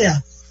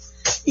Valera,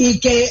 y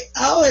que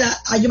ahora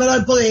ha llevado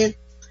al poder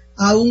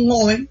a un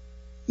joven,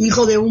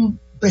 hijo de un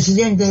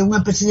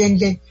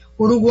expresidente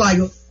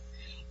uruguayo,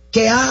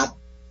 que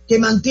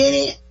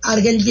mantiene a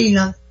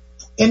Argentina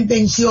en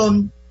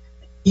tensión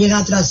y en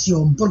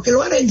atracción, porque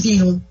los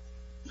argentinos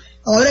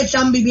ahora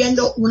están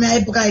viviendo una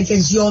época de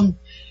tensión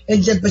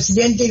entre el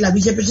presidente y la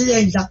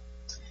vicepresidenta,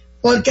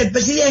 porque el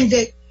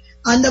presidente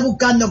anda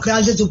buscando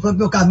crearse su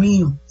propio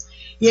camino,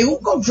 y en un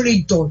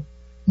conflicto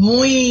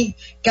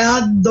que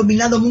ha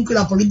dominado mucho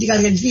la política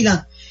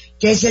argentina,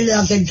 que es el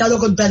atentado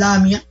contra el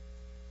AMIA,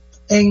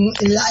 en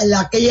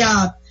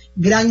aquella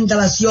gran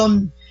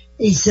instalación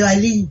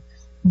israelí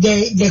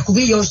de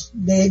judíos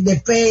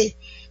de fe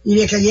y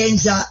de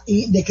creencia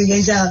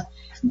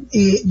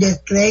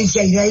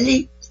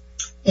israelí,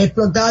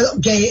 explotado,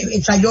 que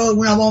estalló en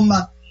una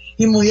bomba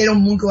y murieron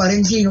muchos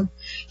argentinos,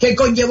 que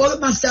conllevó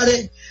más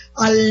tarde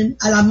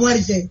a la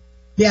muerte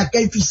de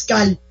aquel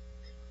fiscal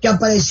que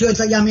apareció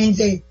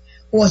extrañamente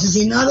o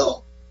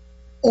asesinado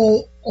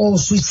o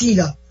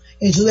suicida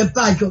en su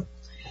despacho,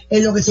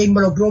 en lo que se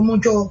involucró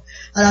mucho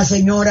a la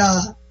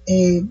señora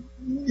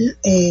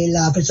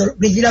la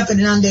Cristina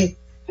Fernández,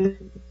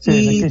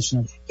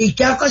 y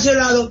que ha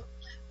ocasionado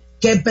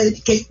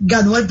que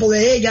ganó el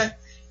poder ella,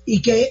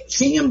 y que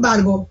sin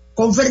embargo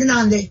con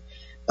Fernández,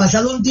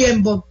 pasado un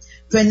tiempo,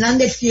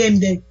 Fernández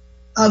tiende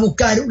a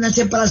buscar una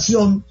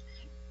separación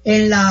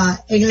en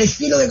el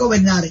estilo de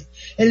gobernar,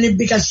 en la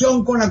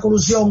implicación con la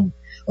corrupción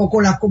o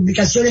con las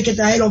complicaciones que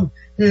trajeron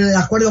el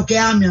acuerdo que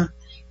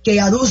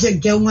aducen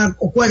que es un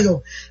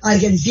acuerdo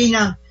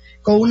Argentina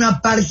con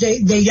una parte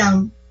de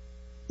Irán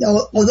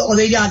o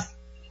de Irak.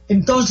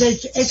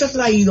 Entonces eso ha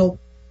traído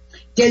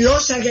que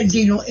los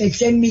argentinos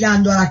estén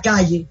mirando a la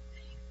calle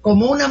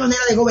como una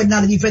manera de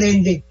gobernar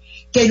diferente,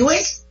 que no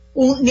es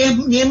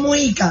ni es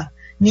Mujica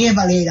ni es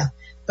Valera,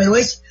 pero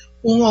es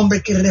un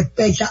hombre que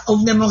respeta a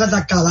un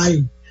demócrata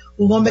cabal,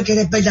 un hombre que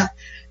respeta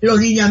los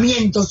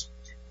lineamientos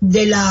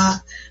de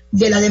la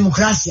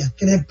democracia,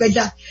 que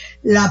respeta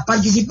la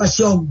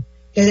participación,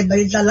 que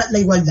respeta la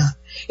igualdad.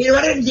 Y los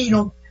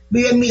argentinos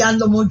viven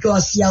mirando mucho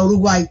hacia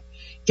Uruguay,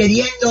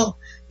 queriendo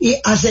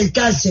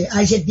acercarse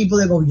a ese tipo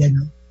de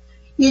gobierno.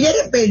 Y de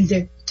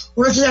repente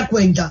uno se da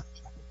cuenta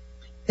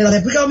que la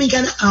República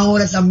Dominicana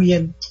ahora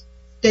también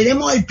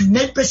tenemos el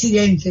primer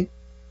presidente,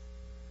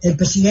 el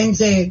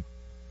presidente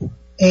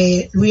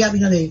Luis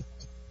Abinader,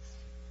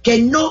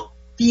 que no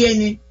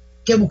tiene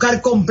que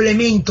buscar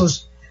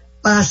complementos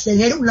para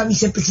tener una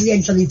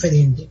vicepresidencia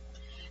diferente.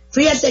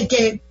 Fíjate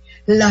que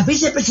las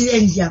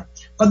vicepresidencias,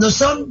 cuando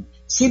son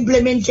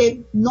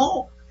simplemente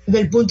no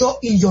del punto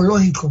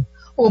ideológico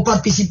o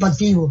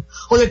participativo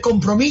o de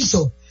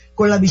compromiso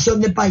con la visión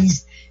del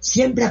país,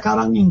 siempre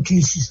acaban en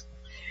crisis.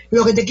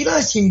 Lo que te quiero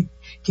decir,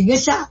 que en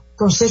ese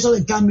proceso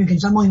de cambio en que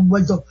estamos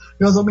envueltos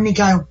los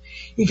dominicanos,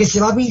 y que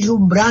se va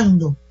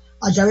vislumbrando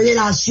a través de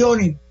las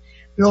acciones,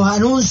 los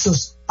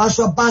anuncios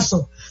paso a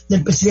paso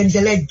del presidente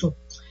electo,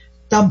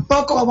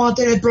 tampoco vamos a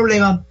tener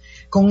problema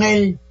con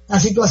la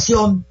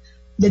situación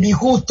de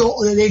disgusto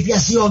o de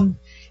desviación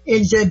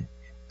entre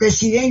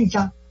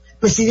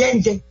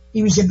presidente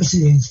y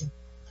vicepresidencia.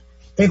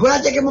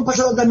 Recuérdate que hemos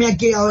pasado también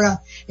aquí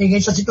ahora en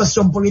esta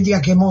situación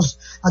política que hemos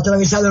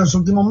atravesado en los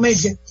últimos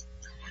meses,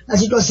 la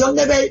situación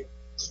de ver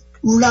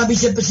una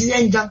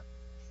vicepresidenta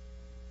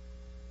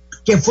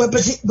que fue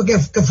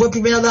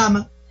primera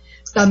dama,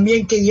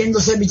 también queriendo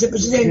ser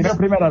vicepresidenta,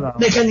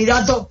 de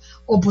candidato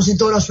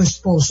opositor a su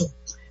esposo.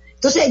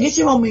 Entonces, en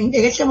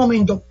este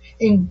momento,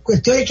 en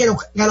cuestiones que nos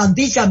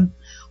garantizan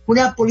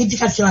una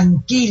política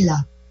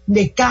tranquila,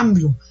 de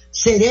cambio,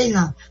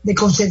 serena, de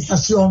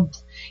concertación,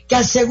 que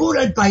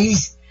asegura al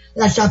país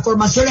las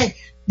transformaciones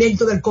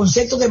dentro del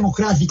concepto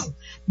democrático,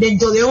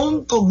 dentro de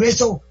un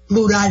Congreso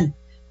plural,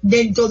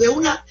 dentro de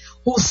una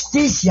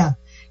justicia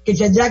que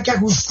tendrá que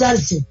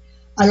ajustarse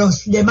a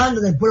las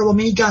demandas del pueblo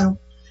dominicano.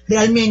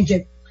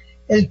 Realmente,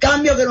 el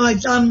cambio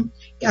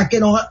a que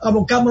nos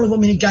abocamos los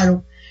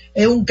dominicanos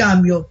es un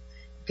cambio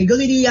que yo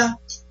diría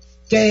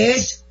que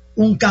es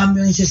un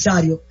cambio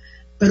necesario,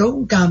 pero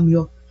un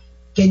cambio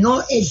que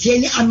no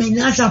tiene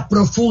amenazas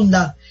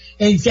profundas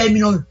en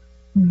términos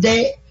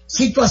de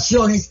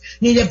situaciones,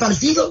 ni de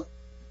partido,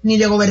 ni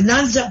de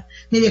gobernanza,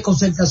 ni de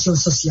concertación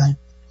social.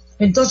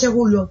 Entonces,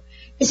 Julio,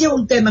 ese es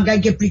un tema que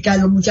hay que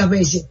explicarlo muchas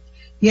veces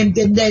y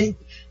entender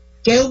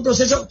que es un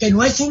proceso que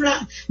no es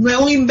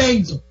un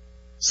invento.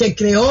 Se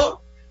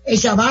creó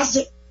esa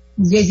base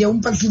desde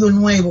un partido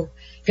nuevo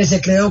que se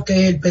creó, que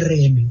es el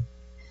PRM.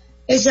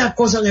 Esas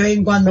cosas de vez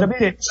en cuando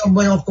son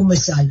buenos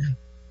conversarlas.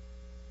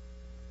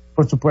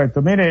 Por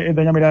supuesto. Mire,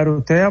 doña Milagro,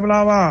 usted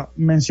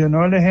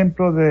mencionó el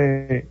ejemplo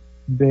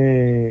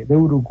de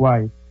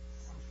Uruguay.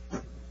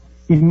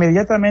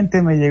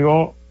 Inmediatamente me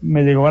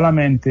llegó a la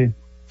mente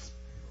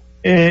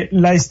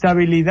la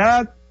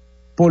estabilidad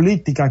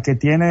política que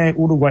tiene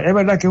Uruguay. Es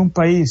verdad que es un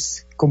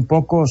país con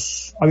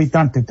pocos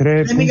habitantes,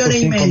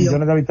 3.5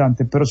 millones de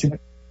habitantes, pero sí,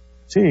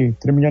 3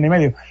 millones y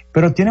medio,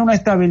 pero tiene una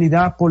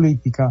estabilidad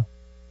política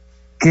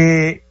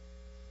que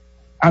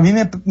a mí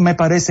me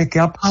parece que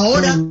ha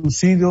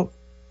producido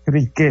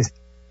riqueza.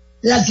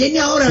 La tiene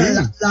ahora, sí,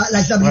 la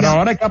estabilidad,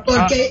 ahora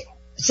porque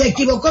se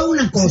equivocó en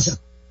una cosa.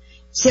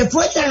 Se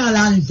fue tan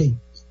adelante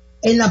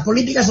en las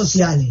políticas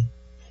sociales,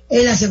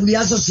 en la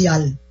seguridad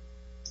social,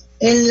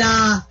 en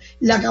la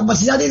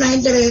capacidad de la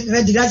gente de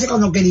retirarse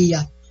cuando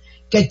quería,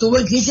 que estuvo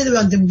en crisis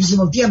durante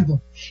muchísimo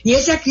tiempo. Y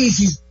esa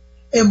crisis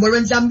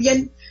envuelve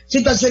también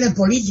situaciones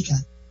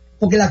políticas,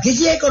 porque la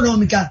crisis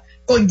económica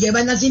conlleva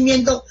el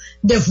nacimiento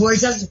de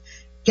fuerzas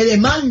que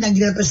demandan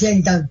y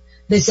representan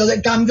deseos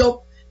de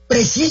cambio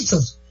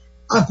precisos,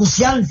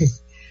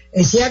 acuciantes.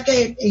 O sea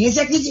que en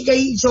esa crisis que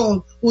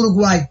hizo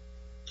Uruguay,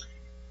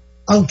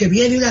 aunque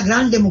viene una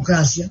gran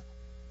democracia,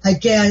 hay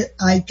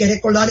que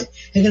recordar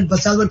en el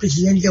pasado el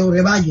presidente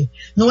Valle,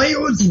 no el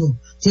último,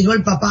 sino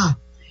el papá.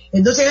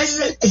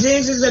 Entonces, en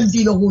ese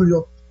sentido,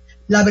 Julio,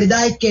 la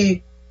verdad es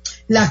que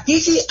la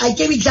crisis, hay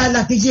que evitar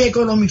la crisis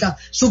económica,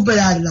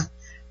 superarla,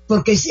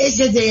 porque ese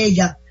es de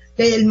ella,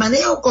 del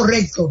manejo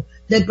correcto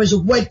del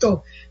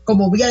presupuesto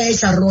como vía de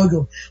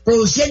desarrollo,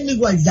 produciendo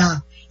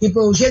igualdad y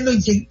produciendo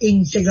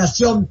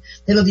integración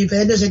de los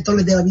diferentes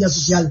sectores de la vida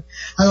social,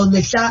 a donde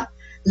está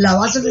la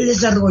base del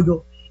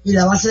desarrollo y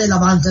la base del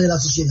avance de la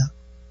sociedad.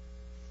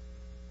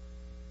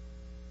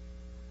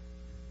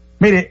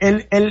 Mire,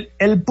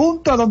 el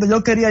punto a donde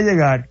yo quería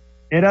llegar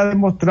era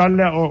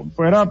demostrarle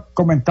era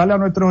comentarle a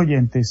nuestros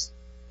oyentes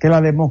que la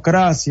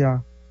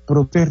democracia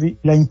produce,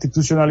 la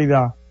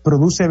institucionalidad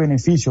produce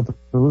beneficio,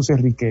 produce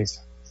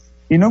riqueza.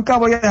 Y nunca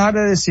voy a dejar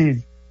de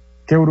decir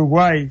que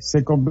Uruguay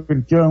se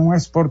convirtió en un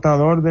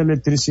exportador de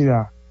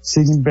electricidad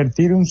sin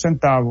invertir un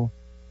centavo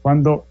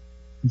cuando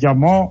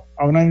llamó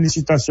a una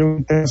licitación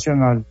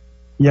internacional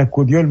y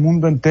acudió el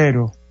mundo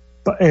entero,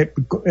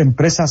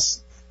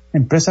 empresas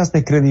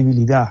de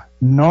credibilidad,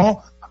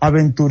 no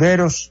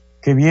aventureros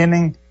que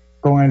vienen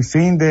con el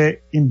fin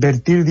de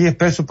invertir 10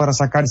 pesos para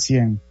sacar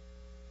 100.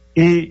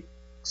 Y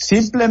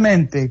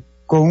simplemente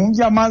con un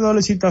llamado a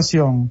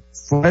licitación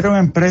fueron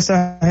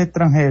empresas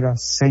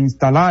extranjeras, se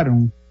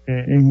instalaron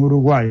en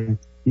Uruguay,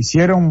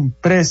 hicieron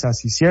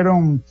presas,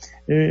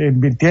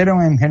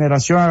 invirtieron en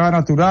generación de gas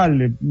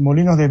natural,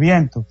 molinos de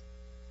viento,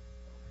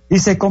 y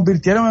se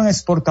convirtieron en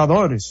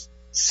exportadores,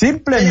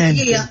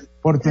 simplemente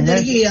por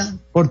tener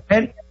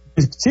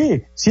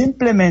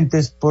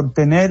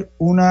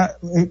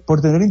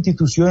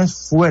instituciones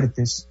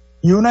fuertes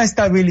y una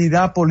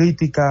estabilidad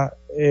política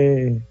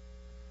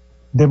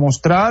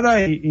demostrada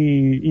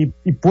y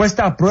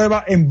puesta a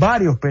prueba en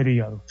varios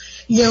periodos.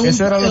 Y de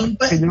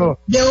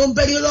un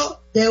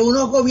periodo de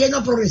unos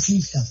gobiernos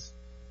progresistas.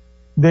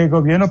 De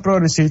gobiernos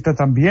progresistas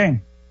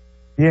también.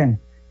 Bien.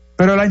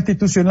 Pero la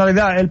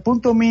institucionalidad, el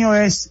punto mío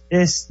es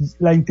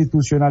la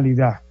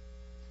institucionalidad.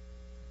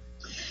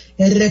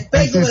 El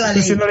respeto de la ley. La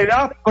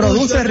institucionalidad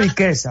produce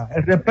riqueza.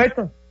 El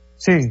respeto,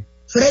 sí.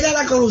 Frena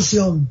la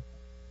corrupción.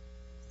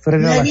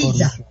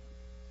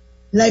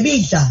 La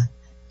evita,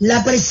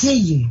 la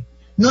persigue,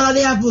 no la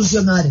deja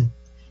funcionar.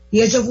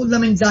 Y eso es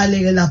fundamental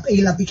en la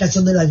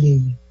aplicación de la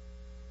ley.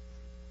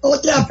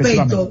 Otro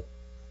aspecto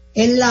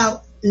es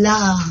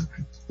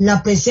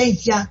la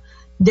presencia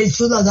del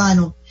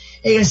ciudadano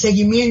en el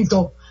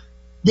seguimiento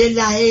de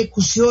las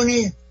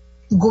ejecuciones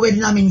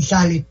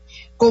gubernamentales,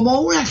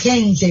 como un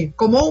agente,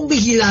 como un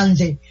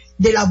vigilante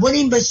de la buena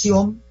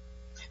inversión,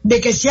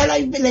 de que sea la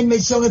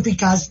inversión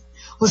eficaz.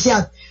 O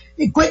sea,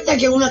 cuenta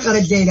que en una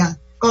carretera,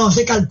 cuando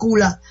se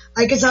calcula,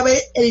 hay que saber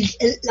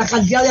la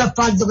cantidad de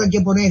asfalto que hay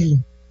que ponerle.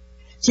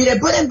 Si le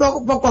ponen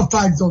poco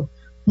asfalto,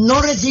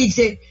 no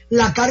resiste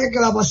la carga que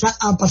va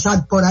a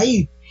pasar por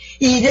ahí.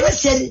 Y debe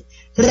ser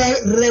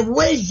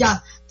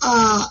revuelta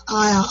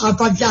a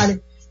asfaltar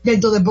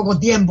dentro de poco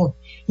tiempo.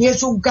 Y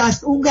es un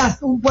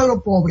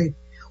pueblo pobre,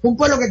 un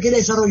pueblo que quiere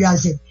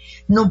desarrollarse,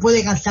 no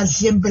puede gastar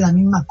siempre la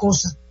misma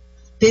cosa.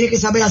 Tiene que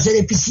saber hacer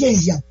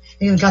eficiencia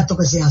en el gasto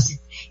que se hace.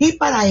 Y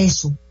para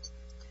eso,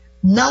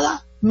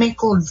 nada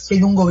mejor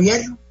que un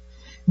gobierno.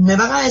 Me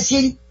van a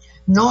decir,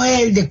 no es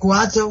el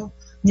D4,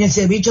 ni el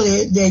Servicio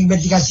de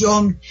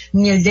Investigación,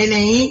 ni el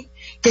DNI,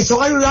 que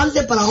son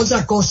ayudantes para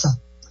otras cosas.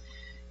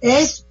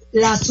 Es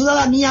la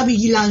ciudadanía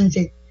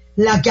vigilante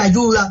la que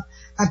ayuda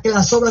a que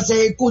las obras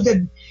se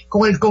ejecuten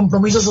con el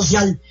compromiso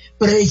social,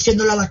 pero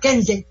diciéndole a la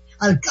gente,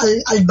 al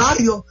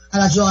barrio, a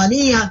la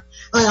ciudadanía,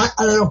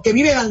 a los que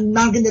viven al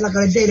margen de la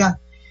carretera,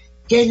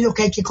 qué es lo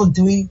que hay que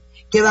construir,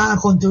 qué van a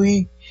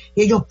construir,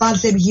 y ellos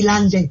parte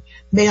vigilantes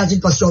de la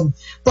situación,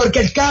 porque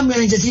el cambio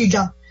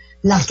necesita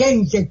la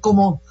gente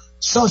como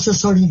socio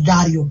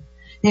solidario,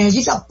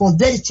 necesita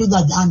poder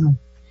ciudadano,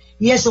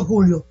 y eso,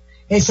 Julio,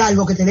 es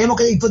algo que tenemos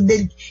que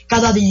difundir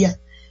cada día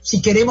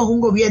si queremos un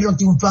gobierno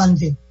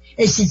triunfante,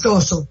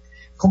 exitoso,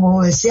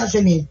 como desea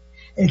tener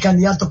el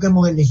candidato que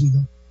hemos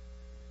elegido.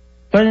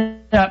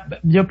 Doña,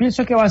 yo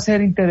pienso que va a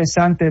ser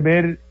interesante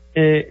ver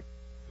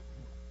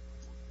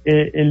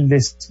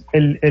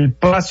el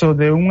paso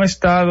de un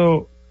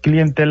Estado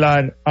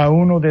clientelar a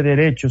uno de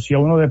derechos y a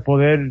uno de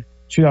poder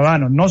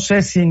ciudadano. No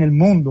sé si en el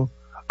mundo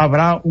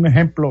habrá un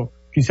ejemplo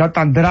quizá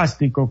tan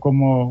drástico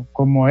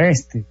como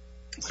este,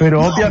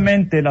 pero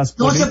obviamente las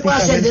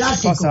políticas del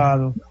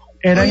pasado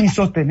eran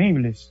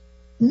insostenibles.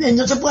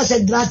 No se puede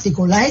hacer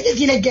drástico. La gente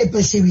tiene que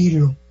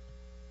percibirlo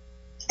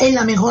en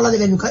la mejoría de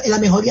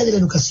la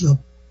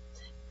educación,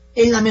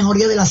 en la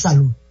mejoría de la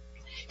salud,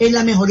 en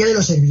la mejoría de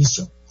los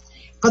servicios.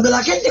 Cuando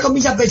la gente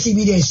comienza a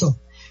percibir eso,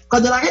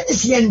 cuando la gente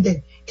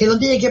siente que no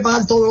tiene que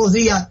pagar todos los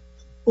días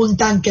un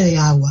tanque de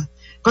agua,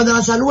 cuando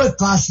la salud es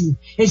fácil,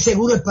 el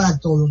seguro es para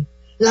todos,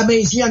 la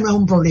medicina no es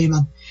un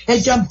problema,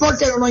 el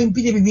transporte no nos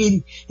impide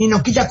vivir y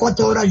nos quita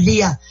 4 horas al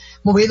día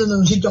moviéndonos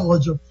de un sitio a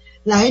otro,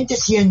 la gente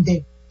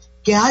siente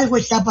que algo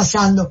está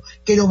pasando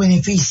que lo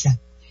beneficia.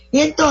 Y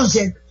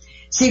entonces,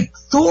 si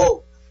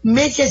tú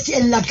metes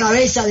en la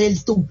cabeza de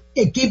tu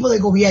equipo de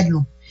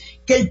gobierno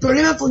que el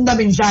problema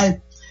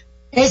fundamental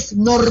es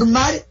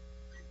normal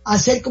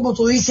hacer, como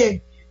tú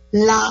dices,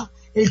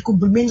 el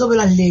cumplimiento de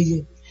las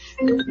leyes,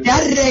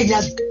 dar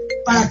reglas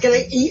para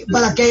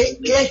que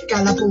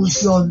crezca la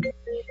producción,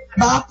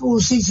 va a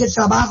producirse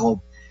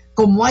trabajo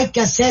como hay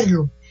que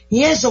hacerlo.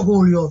 Y eso,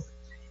 Julio,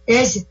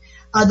 es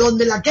a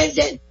donde la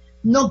gente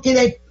no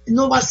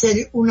va a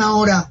ser 1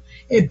 hora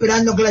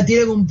esperando que le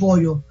tiren un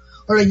pollo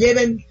o le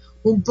lleven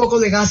un poco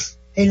de gas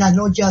en la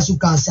noche a su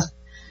casa,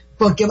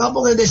 porque va a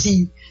poder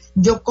decir: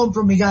 yo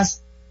compro mi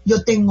gas,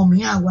 yo tengo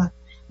mi agua,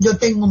 yo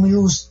tengo mi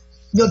luz,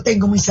 yo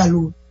tengo mi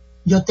salud,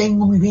 yo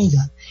tengo mi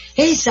vida.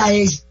 Esa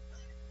es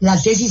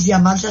la tesis de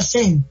Amartya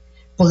Sen: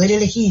 poder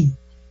elegir,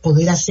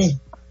 poder hacer.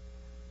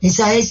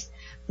 Esa es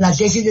la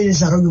tesis del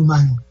desarrollo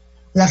humano,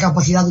 la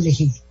capacidad de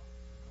elegir.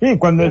 Sí,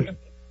 cuando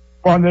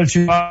el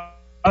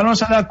ciudadano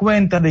se da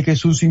cuenta de que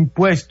sus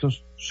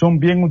impuestos son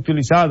bien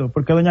utilizados,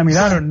 porque doña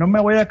Milagro, no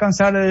me voy a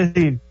cansar de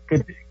decir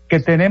que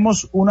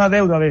tenemos una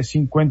deuda de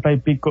 50 y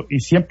pico, y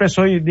siempre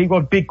digo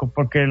el pico,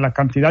 porque la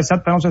cantidad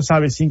exacta no se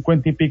sabe,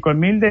 50 y pico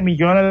mil de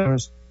millones de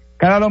dólares.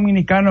 Cada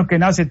dominicano que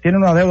nace tiene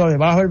una deuda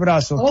debajo del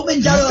brazo. Ha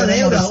aumentado la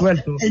deuda.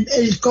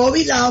 El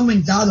COVID ha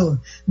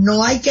aumentado.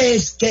 No hay que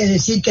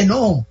decir que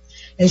no.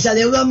 Esa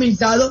deuda ha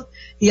aumentado,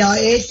 y a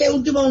este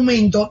último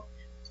momento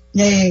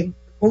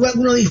hubo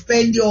algunos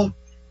dispendios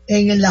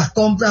en las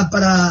compras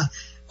para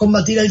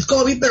combatir el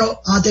COVID,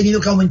 pero ha tenido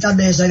que aumentar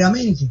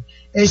necesariamente.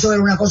 Eso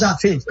era una cosa,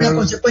 una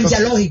consecuencia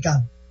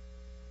lógica.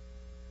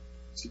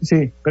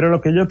 Sí, pero lo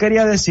que yo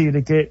quería decir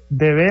es que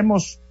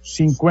debemos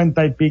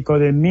 50 y pico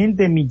de mil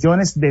de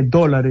millones de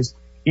dólares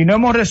y no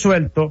hemos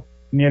resuelto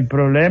ni el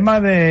problema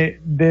de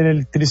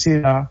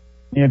electricidad,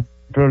 ni el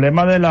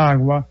problema del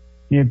agua,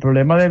 ni el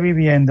problema de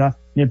vivienda,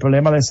 ni el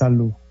problema de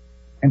salud.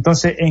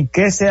 Entonces, ¿en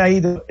qué se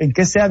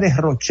ha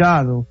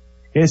derrochado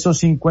esos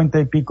 50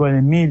 y pico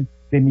de mil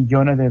de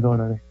millones de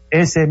dólares?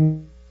 Ese es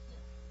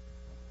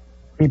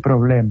mi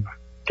problema,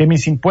 que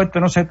mis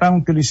impuestos no se están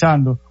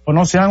utilizando o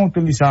no se han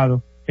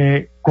utilizado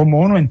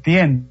como uno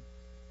entiende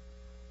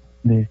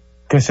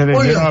que se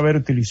debieron haber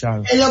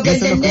utilizado. En lo que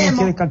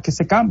entendemos, es que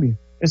se cambie.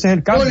 Ese es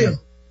el cambio.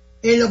 Julio,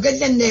 en lo que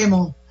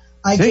entendemos,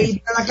 hay que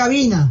ir a la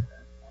cabina,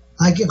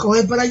 hay que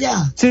coger para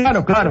allá. Sí,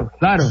 claro.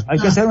 Hay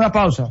que hacer una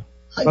pausa.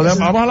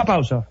 Vamos a la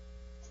pausa.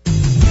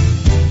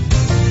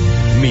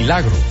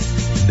 Milagros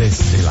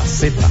desde la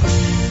Z.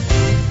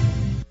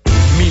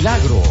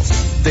 Milagros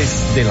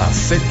desde la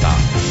Z.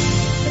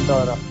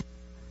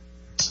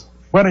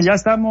 Bueno, ya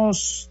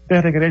estamos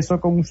de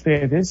regreso con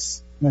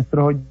ustedes,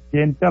 nuestros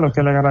oyentes, a los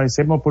que les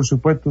agradecemos, por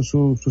supuesto,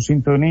 su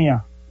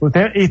sintonía.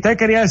 Usted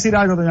quería decir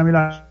algo, doña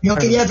Milagro. Yo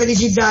quería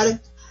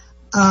felicitar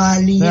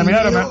al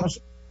ingeniero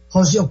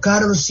José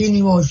Oscar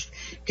Orsini Bosch,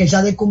 que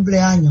está de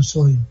cumpleaños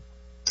hoy.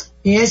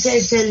 Y ese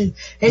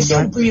es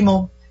un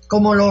primo,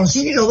 como los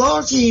Orsini, los dos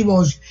Orsini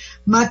Bosch,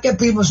 más que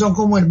primos son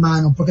como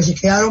hermanos, porque se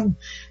quedaron,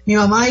 mi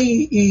mamá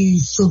y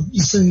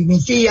mi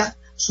tía,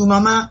 su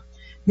mamá,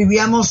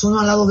 vivíamos uno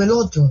al lado del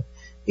otro.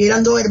 Y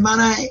eran 2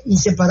 hermanas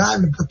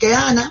inseparables, porque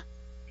Ana,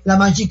 la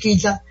más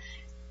chiquita,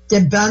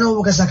 temprano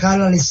hubo que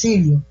sacarla al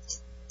exilio.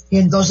 Y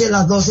entonces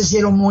las dos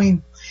nacieron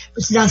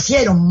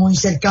muy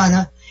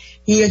cercanas,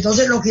 y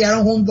entonces nos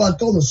criaron juntos a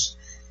todos.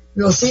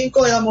 Los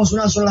 5 éramos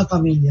una sola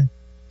familia.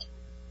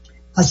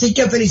 Así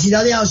que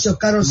felicidades a José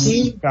Oscar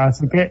Orsini.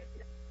 Así que,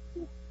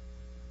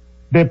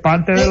 de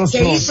parte de los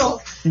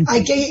dos.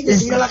 Hay que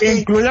decirle a la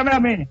gente. Inclúyame a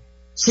mí.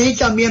 Sí,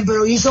 también,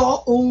 pero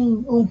hizo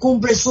un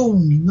cumple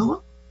Zoom,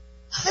 ¿no?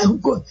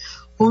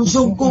 Un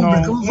Zoom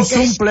cumple. No, un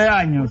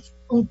cumpleaños.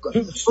 Un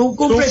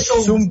cumple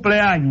Zoom.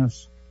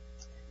 Cumpleaños.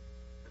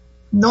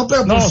 No,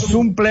 pero no,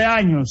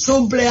 cumpleaños.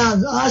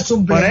 Cumpleaños.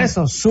 Cumpleaños. Por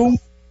eso,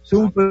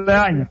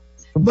 cumpleaños.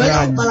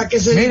 Bueno, para que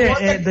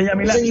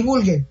se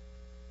divulgue.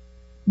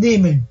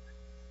 Dime.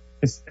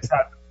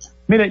 Exacto.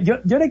 Mire,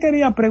 yo le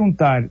quería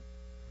preguntar,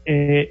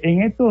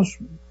 en estos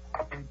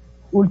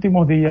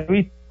últimos días he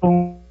visto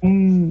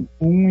un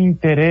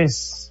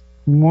interés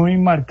muy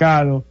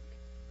marcado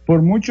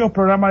por muchos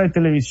programas de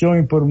televisión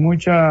y por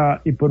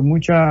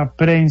mucha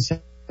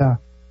prensa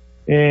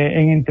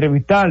en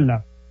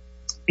entrevistarla.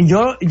 Y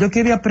yo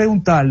quería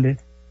preguntarle,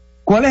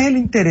 ¿cuál es el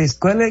interés?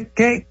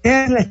 ¿Qué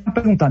le están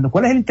preguntando?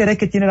 ¿Cuál es el interés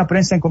que tiene la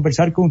prensa en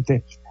conversar con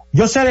usted?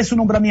 Yo sé de su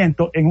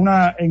nombramiento en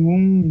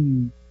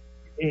un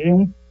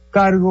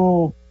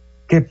cargo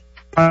que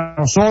para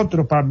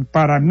nosotros,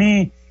 para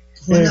mí,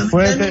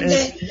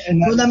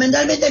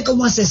 fundamentalmente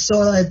como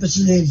asesora del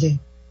presidente,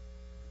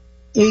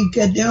 y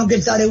que tengo que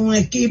estar en un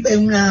equipo,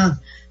 en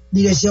una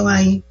dirección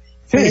ahí.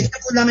 Sí,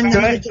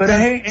 fundamentalmente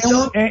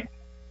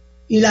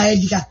y la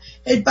ética.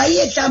 El país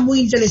está muy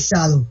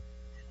interesado,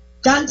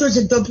 tanto el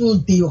sector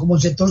productivo como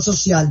el sector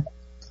social,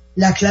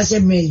 las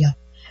clases medias,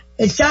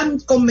 están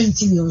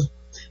convencidos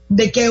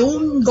de que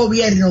un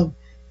gobierno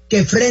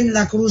que frene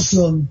la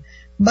corrupción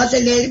va a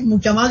tener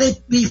mucha más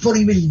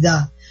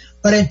disponibilidad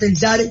para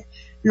enfrentar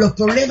los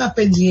problemas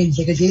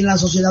pendientes que tiene la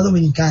sociedad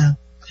dominicana.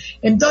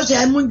 Entonces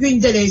hay mucho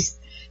interés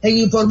en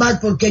informar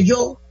qué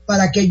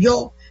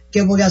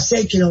voy a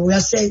hacer, qué no voy a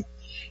hacer.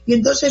 Y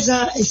entonces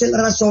esa es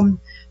la razón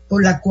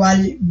por la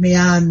cual me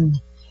han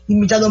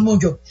invitado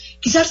mucho.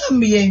 Quizás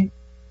también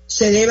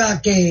se deba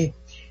a que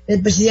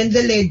el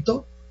presidente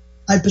electo,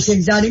 al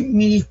presentar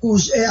mi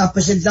discurso, a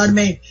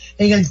presentarme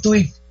en el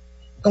tuit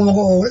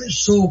como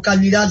su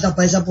candidata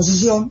para esa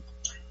posición,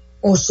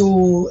 o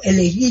su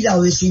elegida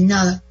o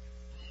designada,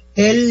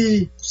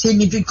 él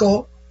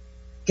significó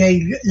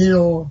que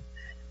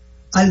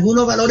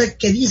algunos valores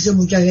que dice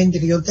mucha gente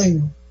que yo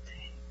tengo,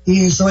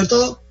 y sobre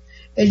todo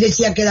él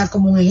decía que era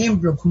como un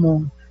ejemplo,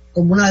 como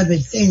una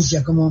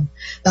advertencia, como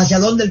hacia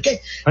dónde el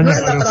que no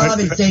era la palabra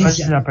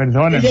advertencia.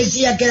 Él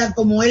decía que era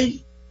como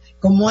él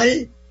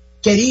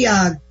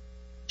quería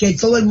que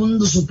todo el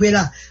mundo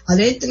supiera,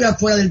 adentro y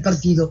afuera del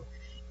partido,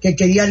 que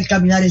quería el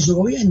caminar en su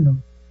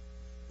gobierno.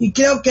 Y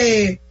creo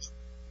que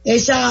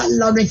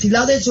la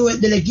honestidad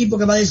del equipo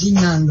que va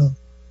designando,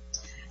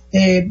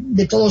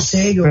 de todos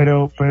ellos.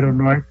 Pero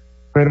no hay,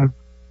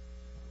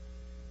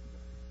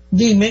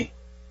 Dime,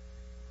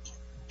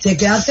 ¿se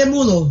quedaste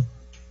mudo?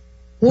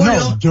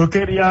 No, yo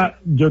quería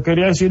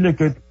decirle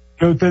que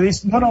usted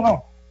dice,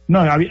 no,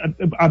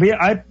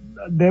 había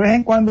de vez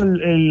en cuando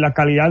la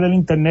calidad del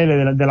internet,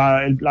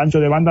 el ancho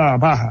de banda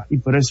baja, y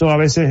por eso a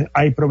veces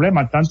hay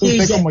problemas, tanto sí,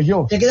 usted como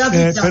yo.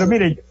 Pero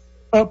mire,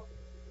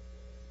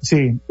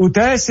 sí,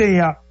 usted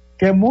decía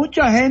que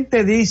mucha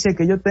gente dice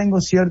que yo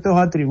tengo ciertos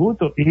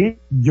atributos, y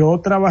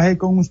yo trabajé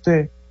con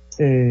usted,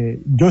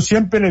 yo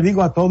siempre le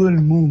digo a todo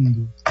el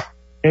mundo,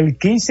 el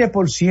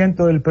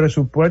 15% del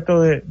presupuesto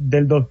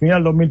del 2000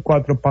 al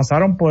 2004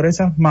 pasaron por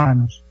esas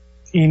manos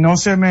y no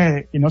se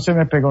me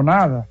pegó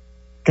nada.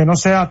 Que no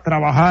sea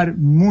trabajar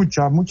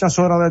muchas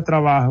horas de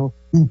trabajo,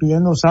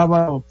 incluyendo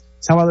sábado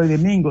y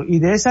domingo. Y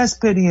de esa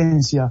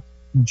experiencia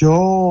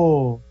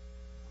yo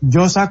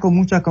saco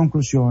muchas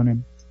conclusiones.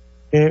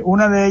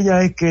 Una de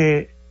ellas es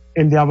que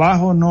el de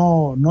abajo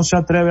no se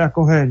atreve a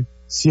coger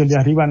si el de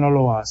arriba no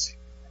lo hace.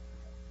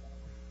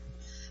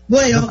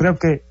 Bueno, yo creo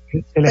que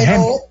el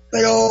ejemplo.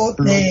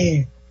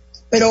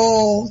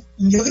 Pero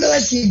yo quiero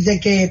decirte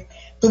que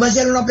tú me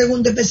hacías una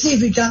pregunta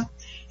específica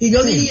y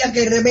yo diría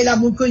que revela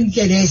mucho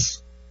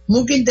interés,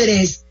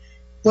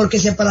 porque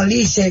se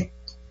paralice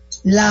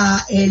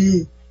la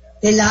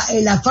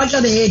falta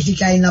de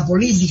ética en la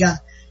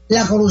política,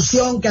 la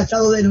corrupción que ha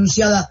estado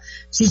denunciada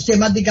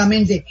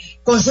sistemáticamente.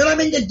 Con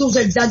solamente tú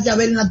sentarte a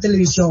ver en la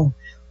televisión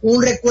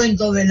un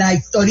recuento de la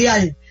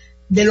historial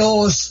de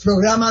los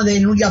programas de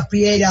Nuria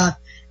Piera,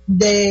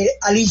 de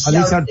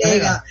Alicia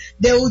Ortega,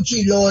 de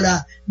Uchi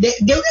Lora, de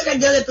una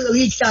cantidad de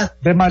periodistas,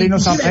 de Marino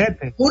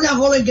Zafete, una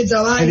joven que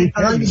trabaja en el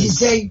Canal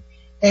 16,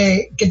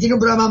 que tiene un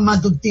programa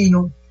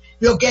matutino,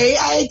 lo que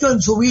ha hecho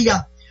en su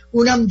vida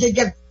una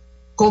muchacha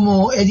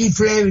como Edith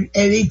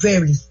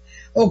Febres,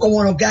 o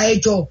como lo que ha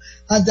hecho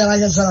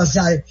Atalaya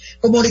Salazar,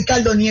 como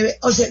Ricardo Nieves.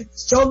 O sea,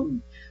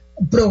 son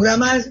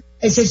programas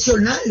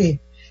excepcionales.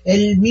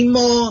 El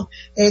mismo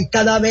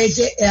cada vez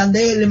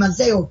Andrés Le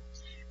Mateo.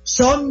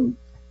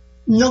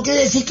 No quiere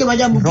decir que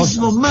vayan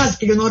muchísimos más,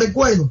 que yo no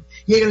recuerdo,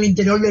 y en el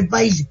interior del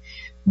país.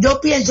 Yo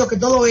pienso que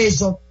todo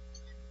eso,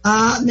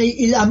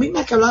 y la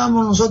misma que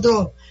hablábamos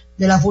nosotros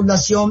de la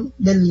fundación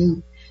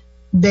del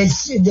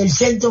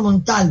Centro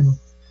Montalvo,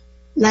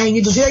 las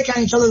instituciones que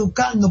han estado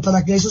educando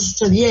para que eso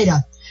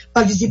sucediera,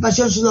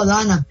 participación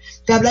ciudadana,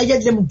 que habla ya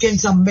de Muquén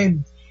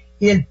Zambén,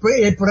 y el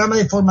programa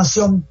de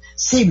formación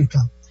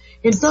cívica.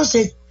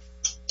 Entonces,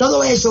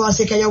 todo eso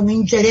hace que haya un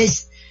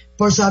interés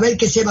por saber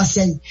qué se va a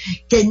hacer,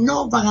 que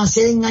no van a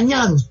ser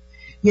engañados.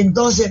 Y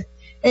entonces,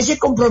 ese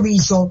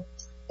compromiso,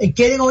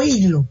 quieren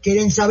oírlo,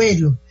 quieren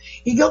saberlo.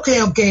 Y yo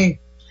creo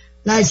que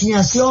la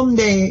designación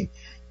de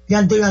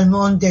Antonio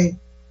Almonte,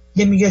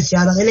 de Miguel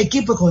Seara, del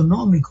equipo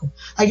económico.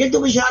 Ayer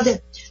tú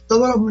mencionaste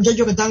todos los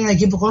muchachos que están en el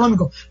equipo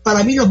económico.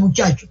 Para mí los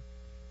muchachos,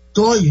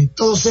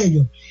 todos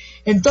ellos.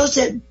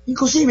 Entonces,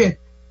 inclusive,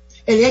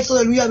 el gesto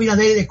de Luis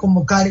Abinader de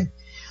convocar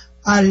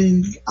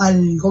al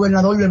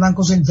gobernador del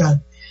Banco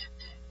Central.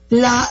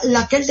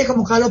 La gente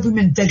como Carlos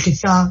Pimentel, que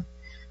está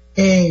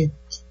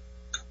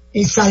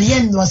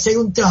saliendo a hacer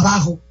un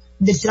trabajo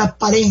de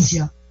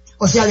transparencia,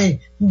 o sea,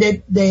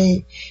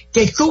 que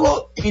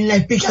estuvo en la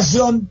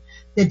explicación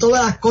de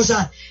todas las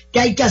cosas que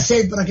hay que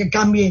hacer para que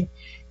cambie,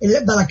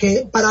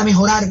 para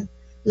mejorar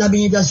la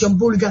administración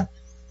pública.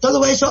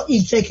 Todo eso,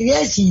 y se quería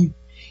decir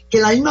que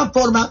la misma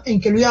forma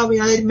en que Luis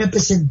Abinader me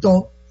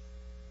presentó,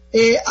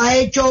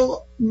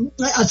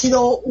 ha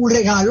sido un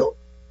regalo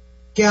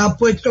que ha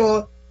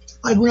puesto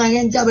a alguna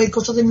gente a ver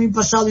cosas de mi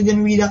pasado y de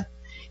mi vida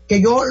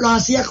que yo lo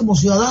hacía como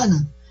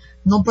ciudadana,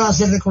 no para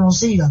ser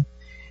reconocida.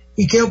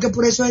 Y creo que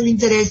por eso es el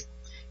interés,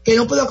 que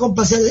no puedo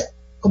complacer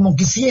como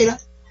quisiera,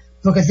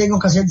 porque tengo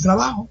que hacer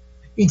trabajo,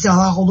 y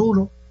trabajo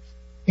duro.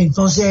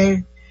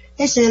 Entonces,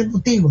 ese es el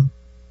motivo.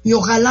 Y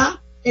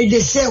ojalá el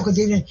deseo que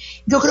tiene,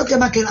 yo creo que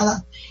más que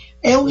nada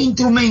es un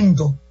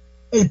instrumento.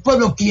 El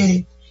pueblo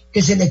quiere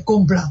que se le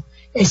cumpla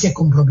ese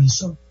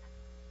compromiso.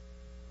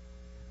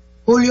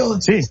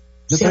 Julio, sí,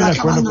 se va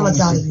acabando la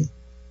tarde.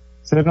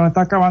 Se nos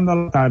está acabando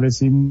la tarde.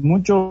 Sin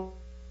mucha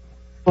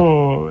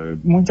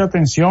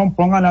atención,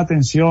 póngale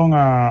atención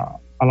a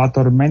la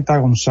tormenta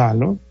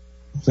Gonzalo.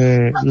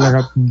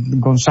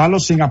 Gonzalo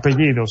sin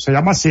apellido, se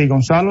llama así,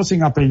 Gonzalo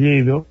sin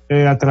apellido,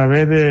 a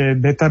través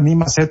de esta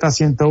misma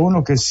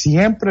Z101, que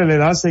siempre le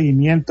da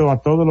seguimiento a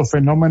todos los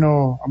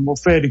fenómenos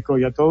atmosféricos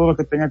y a todo lo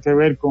que tenga que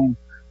ver con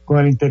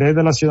el interés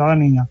de la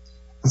ciudadanía.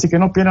 Así que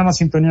no pierdan la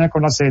sintonía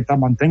con la Z,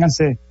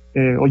 manténganse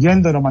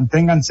oyéndolo,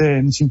 manténganse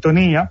en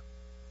sintonía,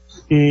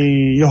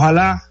 y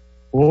ojalá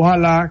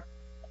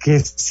que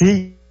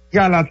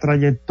siga la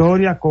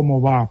trayectoria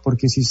como va,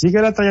 porque si sigue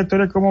la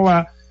trayectoria como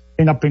va,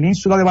 en la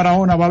península de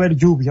Barahona va a haber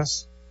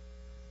lluvias,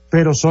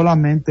 pero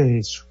solamente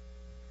eso.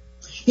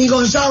 Y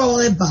Gonzalo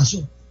de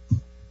paso.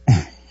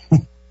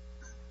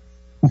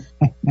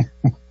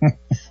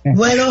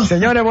 Bueno,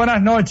 señores,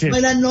 buenas noches.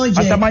 Buenas noches.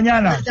 Hasta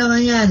mañana. Hasta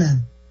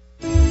mañana.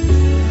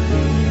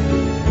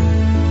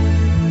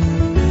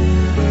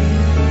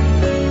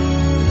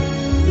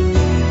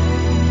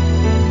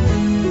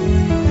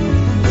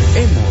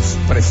 Hemos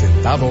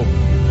presentado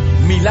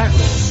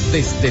Milagros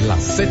desde la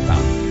Z.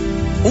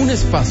 Un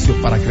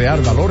espacio para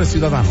crear valores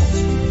ciudadanos,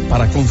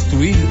 para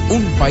construir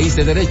un país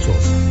de derechos,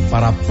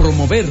 para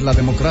promover la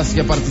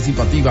democracia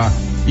participativa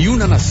y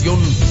una nación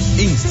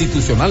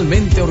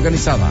institucionalmente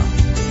organizada.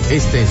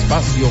 Este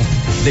espacio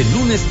de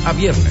lunes a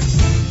viernes,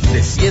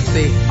 de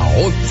 7 a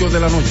 8 de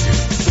la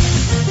noche.